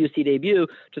in his UFC debut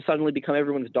to suddenly become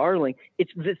everyone's darling.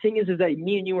 The thing is that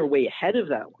me and you are way ahead of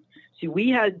that one. See, we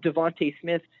had Devontae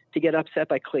Smith to get upset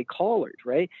by Clay Collard,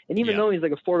 right? And even though he's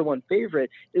like a 4-1 favorite,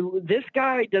 this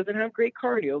guy doesn't have great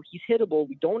cardio. He's hittable.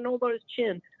 We don't know about his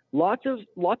chin. Lots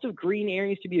of green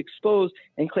areas to be exposed,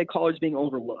 and Clay Collard's being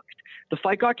overlooked. The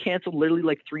fight got canceled literally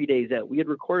like 3 days out. We had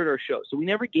recorded our show, so we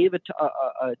never gave it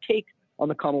a take on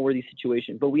the Kama Worthy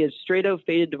situation, but we had straight out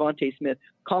faded Devontae Smith.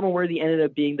 Kama Worthy ended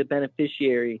up being the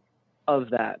beneficiary of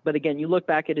that. But again, you look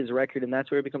back at his record, and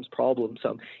that's where it becomes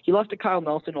problemsome. He lost to Kyle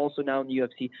Nelson, also now in the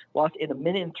UFC, lost in 1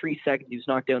 minute and 3 seconds. He was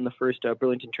knocked out in the first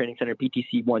Burlington Training Center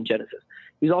PTC 1 Genesis.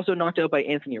 He was also knocked out by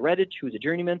Anthony Redditch, who was a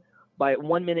journeyman, by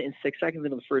 1 minute and 6 seconds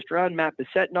into the first round. Matt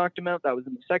Bissett knocked him out. That was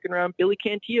in the second round. Billy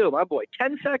Cantillo, my boy,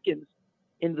 10 seconds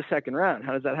into the second round.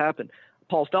 How does that happen?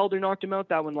 Paul Felder knocked him out.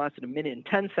 That one lasted 1 minute and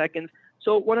 10 seconds.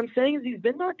 So what I'm saying is he's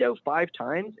been knocked out 5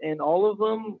 times, and all of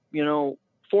them,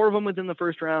 4 of them within the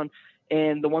first round,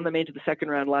 and the one that made it to the second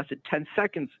round lasted 10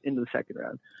 seconds into the second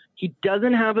round. He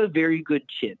doesn't have a very good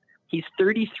chin. He's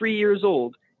 33 years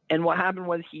old, and what happened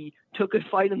was he took a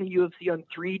fight in the UFC on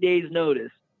 3 days'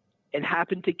 notice and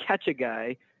happened to catch a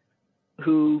guy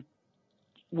who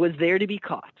was there to be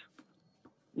caught.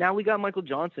 Now we got Michael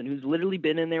Johnson, who's literally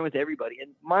been in there with everybody.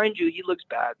 And mind you, he looks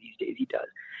bad these days. He does.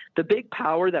 The big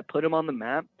power that put him on the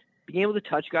map, being able to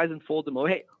touch guys and fold them over.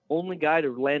 Hey, only guy to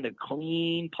land a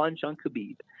clean punch on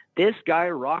Khabib. This guy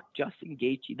rocked Justin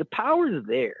Gaethje. The power is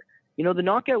there. The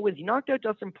knockout was, he knocked out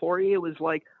Dustin Poirier. It was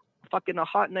like fucking a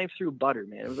hot knife through butter,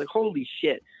 man. It was like, holy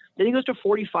shit. Then he goes to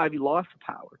 45. He lost the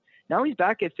power. Now he's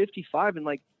back at 55, and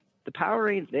like the power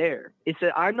ain't there. It's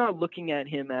that I'm not looking at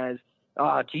him as,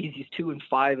 he's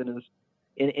 2-5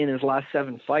 in his last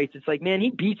 7 fights. It's like, man,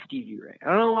 he beat Stevie Ray. I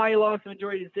don't know why he lost the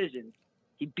majority decisions.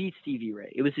 He beat Stevie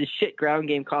Ray. It was his shit ground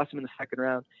game cost him in the second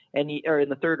round, in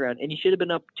the third round, and he should have been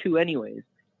up 2 anyways.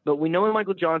 But we know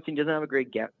Michael Johnson doesn't have a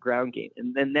great ground game,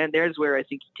 and then there's where I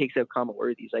think he takes out Kama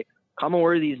Worthy. He's like, Kama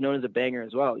Worthy is known as a banger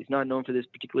as well. He's not known for this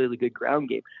particularly good ground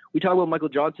game. We talk about Michael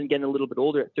Johnson getting a little bit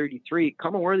older at 33.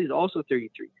 Kama Worthy is also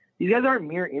 33. These guys aren't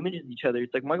mirror images of each other.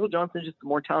 It's like Michael Johnson is just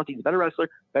more talented. He's a better wrestler,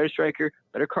 better striker,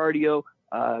 better cardio,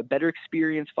 better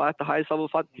experience, fought at the highest level,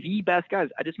 fought the best guys.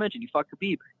 I just mentioned he fought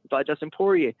Khabib, he fought Justin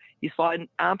Poirier. He's fought in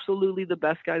absolutely the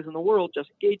best guys in the world,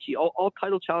 Justin Gaethje, all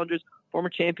title challengers, former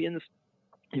champions.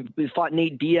 He fought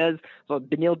Nate Diaz, fought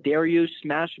Beneil Dariush,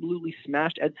 absolutely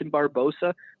smashed Edson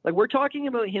Barbosa. Like, we're talking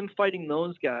about him fighting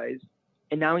those guys,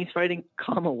 and now he's fighting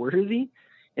Kama Worthy,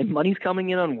 and money's coming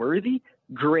in on Worthy.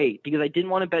 Great, because I didn't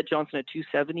want to bet Johnson at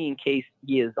 270 in case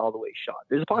he is all the way shot.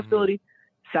 There's a possibility.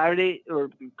 Saturday, or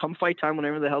come fight time,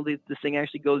 whenever the hell this thing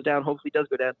actually goes down, hopefully it does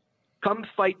go down. Come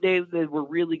fight day, we're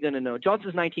really going to know.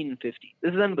 Johnson's 19-50. This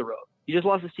is the end of the road. He just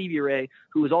lost to Stevie Ray,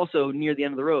 who was also near the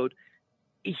end of the road.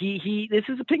 This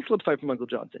is a pink slip fight for Michael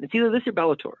Johnson. It's either this or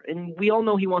Bellator, and we all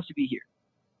know he wants to be here.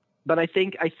 But I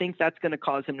think that's going to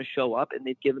cause him to show up, and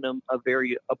they've given him a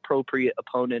very appropriate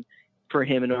opponent for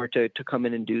him in order to come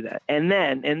in and do that. And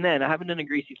then I haven't done a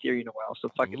greasy theory in a while, so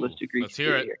fuck it, let's do greasy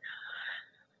theory here.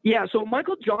 Yeah, so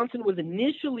Michael Johnson was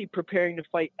initially preparing to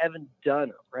fight Evan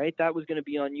Dunham, right? That was going to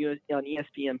be on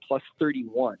ESPN plus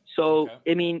 31. So,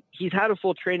 okay. I mean, he's had a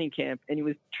full training camp, and he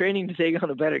was training to take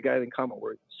on a better guy than Kama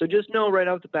Worthy. So just know right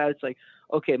off the bat, it's like,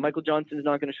 okay, Michael Johnson is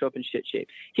not going to show up in shit shape.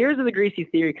 Here's where the greasy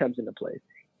theory comes into place,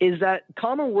 is that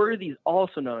Kama Worthy is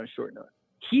also not on short notice.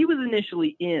 He was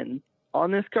initially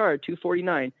on this card,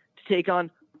 249, to take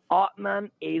on Othman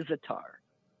Azatar.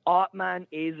 Othman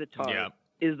Azatar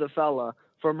is the fella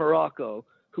from Morocco,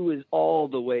 who is all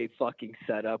the way fucking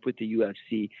set up with the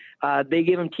UFC. They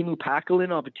gave him Timu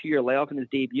Pakalin off a 2-year layoff in his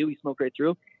debut. He smoked right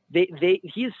through.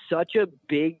 He is such a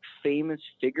big, famous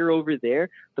figure over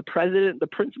there. The president, the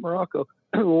Prince of Morocco,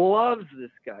 loves this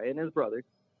guy and his brother.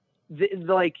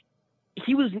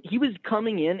 He was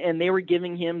coming in, and they were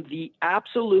giving him the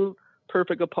absolute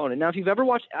perfect opponent. Now, if you've ever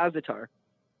watched Azatar,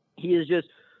 he is just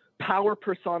power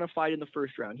personified in the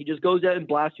first round. He just goes out and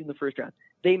blasts you in the first round.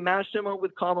 They matched him up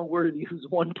with Kama Worthy, whose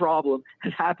one problem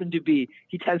has happened to be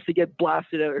he tends to get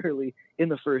blasted out early in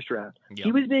the first round. Yep.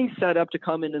 He was being set up to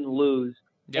come in and lose,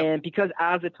 and because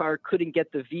Azatar couldn't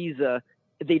get the visa,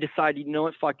 they decided, you know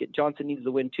what, fuck it, Johnson needs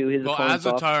to win too.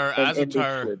 Azatar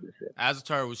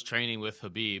was training with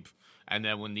Khabib, and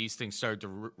then when these things started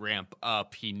to ramp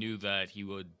up, he knew that he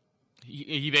would.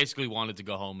 He basically wanted to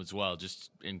go home as well, just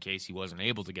in case he wasn't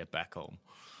able to get back home.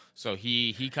 So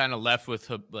he kind of left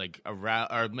with around,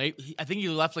 or maybe, I think he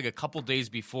left like a couple days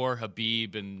before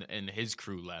Khabib and his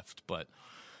crew left. But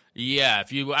yeah,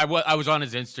 I was on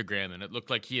his Instagram, and it looked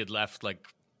like he had left like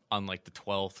on like the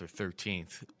 12th or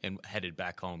 13th and headed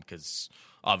back home because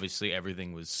obviously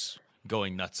everything was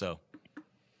going nutso.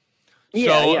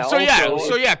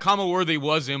 So Kama Worthy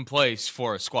was in place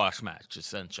for a squash match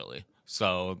essentially.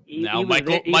 So now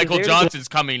Michael Johnson's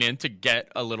coming in to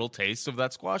get a little taste of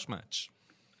that squash match.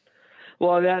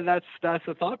 Well, that's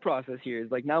the thought process here. Is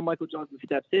like now Michael Johnson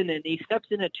steps in, and he steps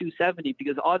in at 270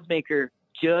 because oddsmaker,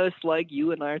 just like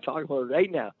you and I are talking about right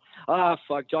now.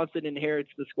 Fuck, Johnson inherits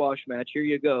the squash match. Here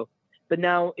you go. But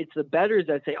now it's the bettors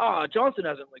that say, Johnson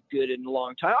hasn't looked good in a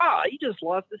long time. He just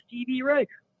lost to Stevie Ray.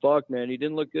 Fuck, man, he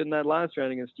didn't look good in that last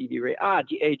round against Stevie Ray.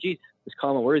 Geez, it's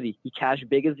Kama Worthy. He cashed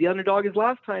big as the underdog his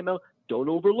last time out. Don't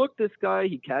overlook this guy.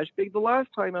 He cashed big the last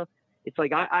time out. It's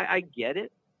like, I get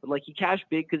it. But like, he cashed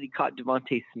big because he caught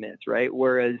Devontae Smith, right?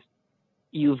 Whereas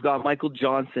you've got Michael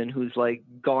Johnson, who's like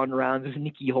gone around with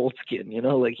Nicky Holtzkin, you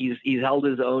know, like he's held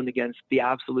his own against the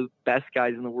absolute best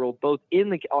guys in the world, both in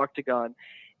the octagon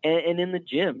and in the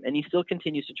gym. And he still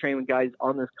continues to train with guys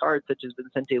on this card, such as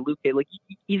Vicente Luque. Like,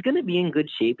 he's going to be in good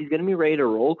shape. He's going to be ready to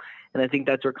roll. And I think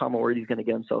that's where Kama Worthy is going to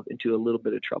get himself into a little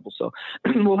bit of trouble. So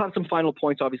we'll have some final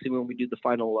points, obviously, when we do the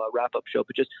final wrap-up show.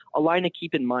 But just a line to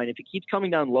keep in mind. If it keeps coming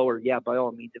down lower, yeah, by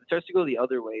all means. If it starts to go the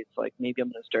other way, it's like maybe I'm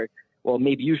going to start – well,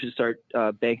 maybe you should start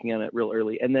banking on it real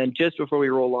early. And then just before we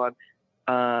roll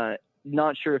on,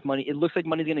 not sure if money – it looks like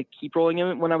money's going to keep rolling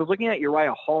in. When I was looking at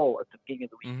Uriah Hall at the beginning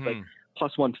of the week, like –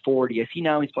 plus 140. I see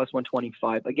now he's plus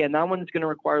 125. Again, that one's going to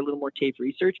require a little more tape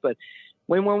research, but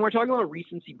when we're talking about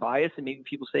recency bias and maybe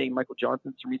people saying Michael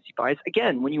Johnson's recency bias,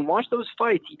 again, when you watch those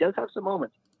fights, he does have some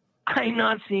moments. I'm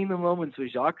not seeing the moments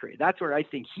with Jacare. That's where I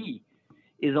think he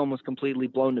is almost completely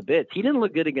blown to bits. He didn't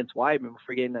look good against Weidman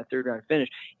before getting that third round finish.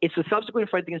 It's the subsequent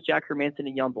fight against Jack Hermanson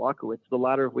and Jan Blachowicz, the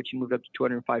latter of which he moved up to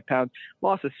 205 pounds,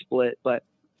 lost a split, but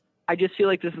I just feel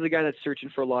like this is a guy that's searching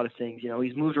for a lot of things.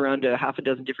 He's moved around to half a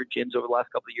dozen different gyms over the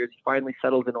last couple of years. He finally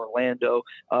settled in Orlando.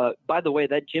 By the way,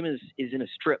 that gym is in a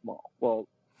strip mall. Well,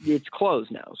 it's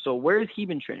closed now. So where has he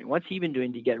been training? What's he been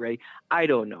doing to get ready? I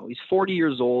don't know. He's 40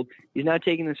 years old. He's now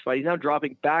taking this fight. He's now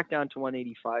dropping back down to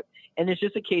 185. And it's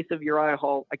just a case of Uriah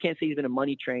Hall. I can't say he's been a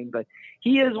money train, but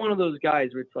he is one of those guys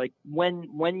where it's like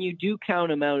when you do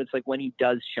count him out, it's like when he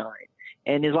does shine.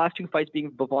 And his last two fights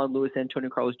being Bevon Lewis and Antonio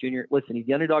Carlos Jr., listen, he's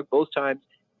the underdog both times.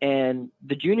 And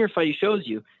the junior fight he shows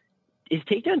you, his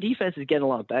takedown defense is getting a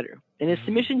lot better. And his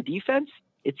submission defense,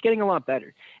 it's getting a lot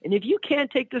better. And if you can't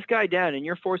take this guy down and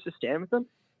you're forced to stand with him,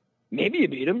 maybe you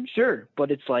beat him, sure. But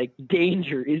it's like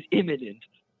danger is imminent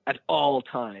at all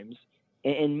times.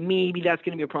 And maybe that's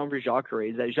going to be a problem for Jacare,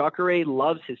 is that Jacare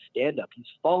loves his stand-up. He's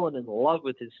fallen in love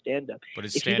with his stand-up. But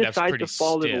his if he stand-up's decides pretty to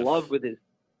fall stiff. in love with his...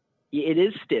 It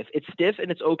is stiff. It's stiff and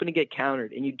it's open to get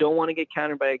countered. And you don't want to get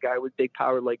countered by a guy with big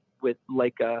power like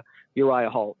Uriah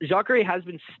Hall. Jacare has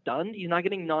been stunned. He's not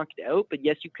getting knocked out, but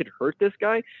yes, you could hurt this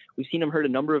guy. We've seen him hurt a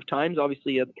number of times.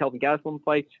 Obviously, the Kelvin Gastelum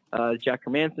fight, Jack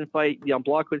Hermanson fight, Leon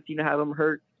Block would seem to have him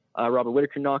hurt. Robert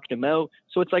Whitaker knocked him out.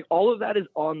 So it's like all of that is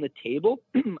on the table.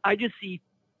 I just see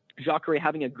Jacare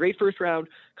having a great first round,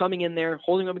 coming in there,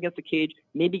 holding up against the cage,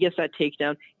 maybe gets that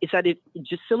takedown. It's that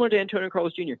just similar to Antonio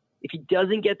Carlos Jr. If he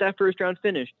doesn't get that first round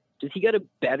finish, does he get a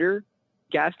better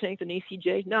gas tank than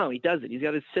ACJ? No, he doesn't. He's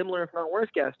got a similar, if not worse,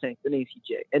 gas tank than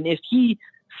ACJ. And if he,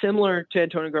 similar to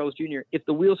Antonio Carlos Jr., if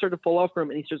the wheels start to fall off for him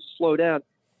and he starts to slow down,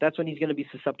 that's when he's going to be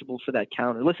susceptible for that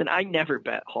counter. Listen, I never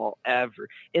bet Hall ever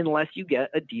unless you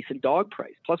get a decent dog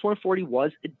price. Plus 140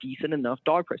 was a decent enough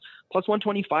dog price. Plus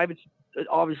 125, it's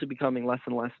obviously becoming less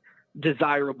and less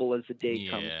desirable as the day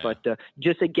comes. But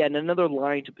just, again, another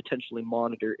line to potentially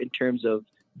monitor in terms of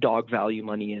dog value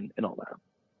money and all that.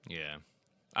 Yeah.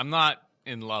 I'm not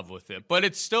in love with it, but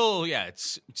it's still,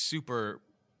 it's super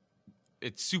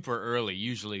early.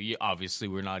 Usually, obviously,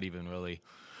 we're not even really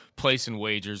placing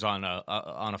wagers on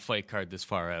a fight card this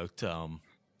far out.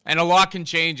 And a lot can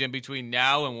change in between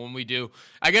now and when we do.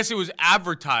 I guess it was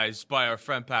advertised by our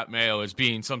friend Pat Mayo as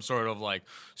being some sort of like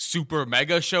super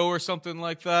mega show or something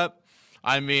like that.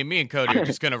 I mean, me and Cody are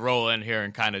just going to roll in here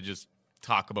and kind of just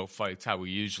talk about fights how we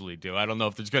usually do. I don't know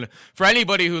if there's going to, for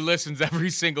anybody who listens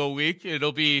every single week,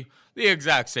 it'll be the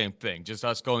exact same thing. Just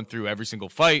us going through every single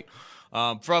fight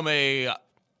from a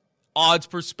odds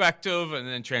perspective and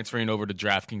then transferring over to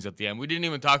DraftKings at the end. We didn't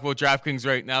even talk about DraftKings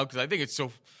right now because I think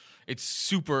it's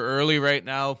super early right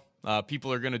now.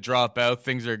 People are going to drop out.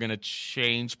 Things are going to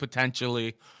change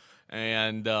potentially.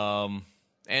 And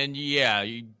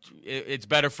it's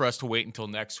better for us to wait until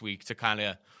next week to kind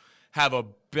of have a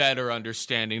better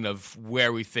understanding of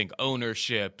where we think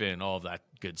ownership and all that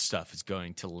good stuff is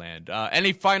going to land.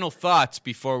 Any final thoughts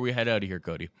before we head out of here,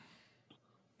 Cody?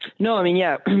 No, I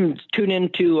mean, tune in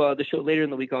to the show later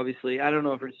in the week, obviously. I don't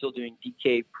know if we're still doing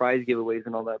DK prize giveaways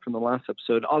and all that from the last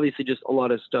episode. Obviously, just a lot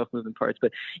of stuff, moving parts.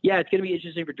 But, it's going to be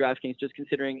interesting for DraftKings, just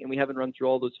considering, and we haven't run through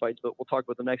all those fights, but we'll talk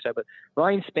about them next time. But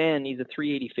Ryan Spann, he's a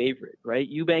 380 favorite, right?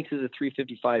 Eubanks is a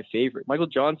 355 favorite. Michael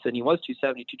Johnson, he was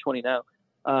 270, 220 now.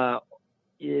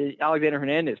 Alexander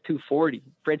Hernandez, 240.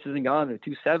 Francis Ngannou,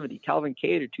 270. Calvin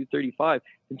Kattar, 235.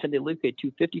 Vincente Luque,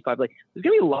 255. Like, there's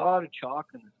going to be a lot of chalk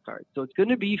in this card. So it's going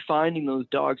to be finding those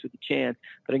dogs with a chance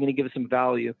that are going to give us some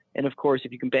value. And, of course,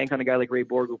 if you can bank on a guy like Ray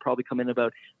Borg, who'll probably come in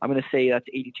about, I'm going to say that's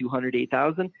 8,200,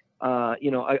 8,000.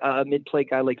 A mid-plate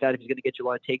guy like that, if he's going to get you a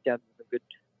lot of takedowns, a good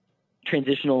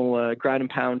transitional ground and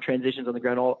pound transitions on the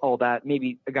ground, all that,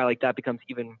 maybe a guy like that becomes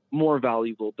even more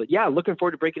valuable. But looking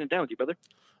forward to breaking it down with you, brother.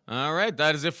 All right,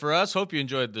 that is it for us. Hope you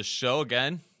enjoyed the show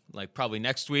again. Like probably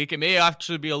next week. It may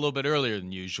actually be a little bit earlier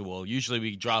than usual. Usually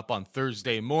we drop on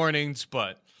Thursday mornings,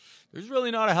 but there's really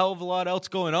not a hell of a lot else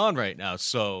going on right now.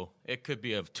 So it could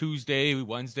be a Tuesday,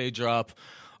 Wednesday drop.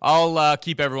 I'll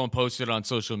keep everyone posted on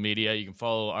social media. You can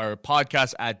follow our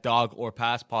podcast at Dog or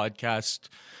Pass Podcast.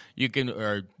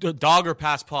 Or Dog or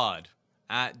Pass Pod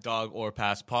at Dog or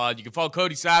Pass Pod. You can follow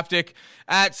Cody Saftik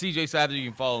at CJ Saftik. You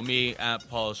can follow me at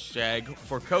Paul Shag.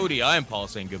 For Cody, I am Paul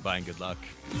saying goodbye and good luck.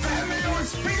 Fat Mayo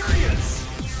Experience!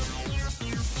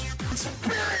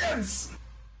 Experience!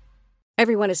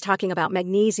 Everyone is talking about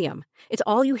magnesium. It's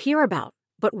all you hear about.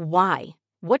 But why?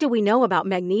 What do we know about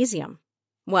magnesium?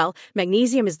 Well,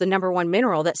 magnesium is the number one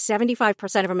mineral that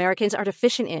 75% of Americans are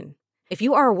deficient in. If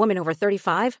you are a woman over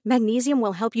 35, magnesium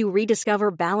will help you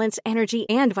rediscover balance, energy,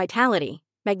 and vitality.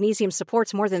 Magnesium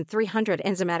supports more than 300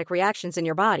 enzymatic reactions in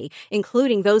your body,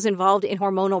 including those involved in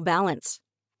hormonal balance.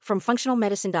 From functional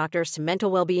medicine doctors to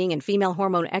mental well-being and female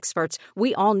hormone experts,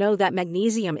 we all know that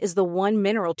magnesium is the one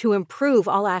mineral to improve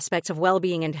all aspects of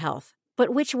well-being and health.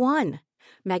 But which one?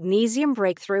 Magnesium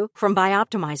Breakthrough from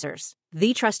Bioptimizers,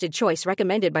 the trusted choice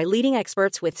recommended by leading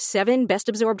experts with 7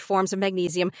 best-absorbed forms of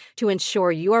magnesium to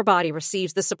ensure your body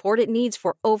receives the support it needs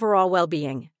for overall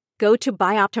well-being. Go to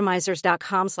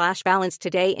bioptimizers.com/balance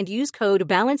today and use code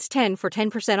BALANCE10 for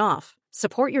 10% off.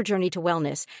 Support your journey to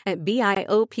wellness at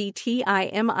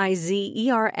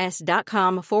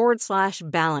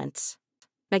bioptimizers.com/balance.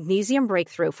 Magnesium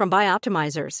Breakthrough from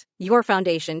Bioptimizers, your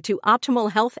foundation to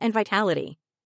optimal health and vitality.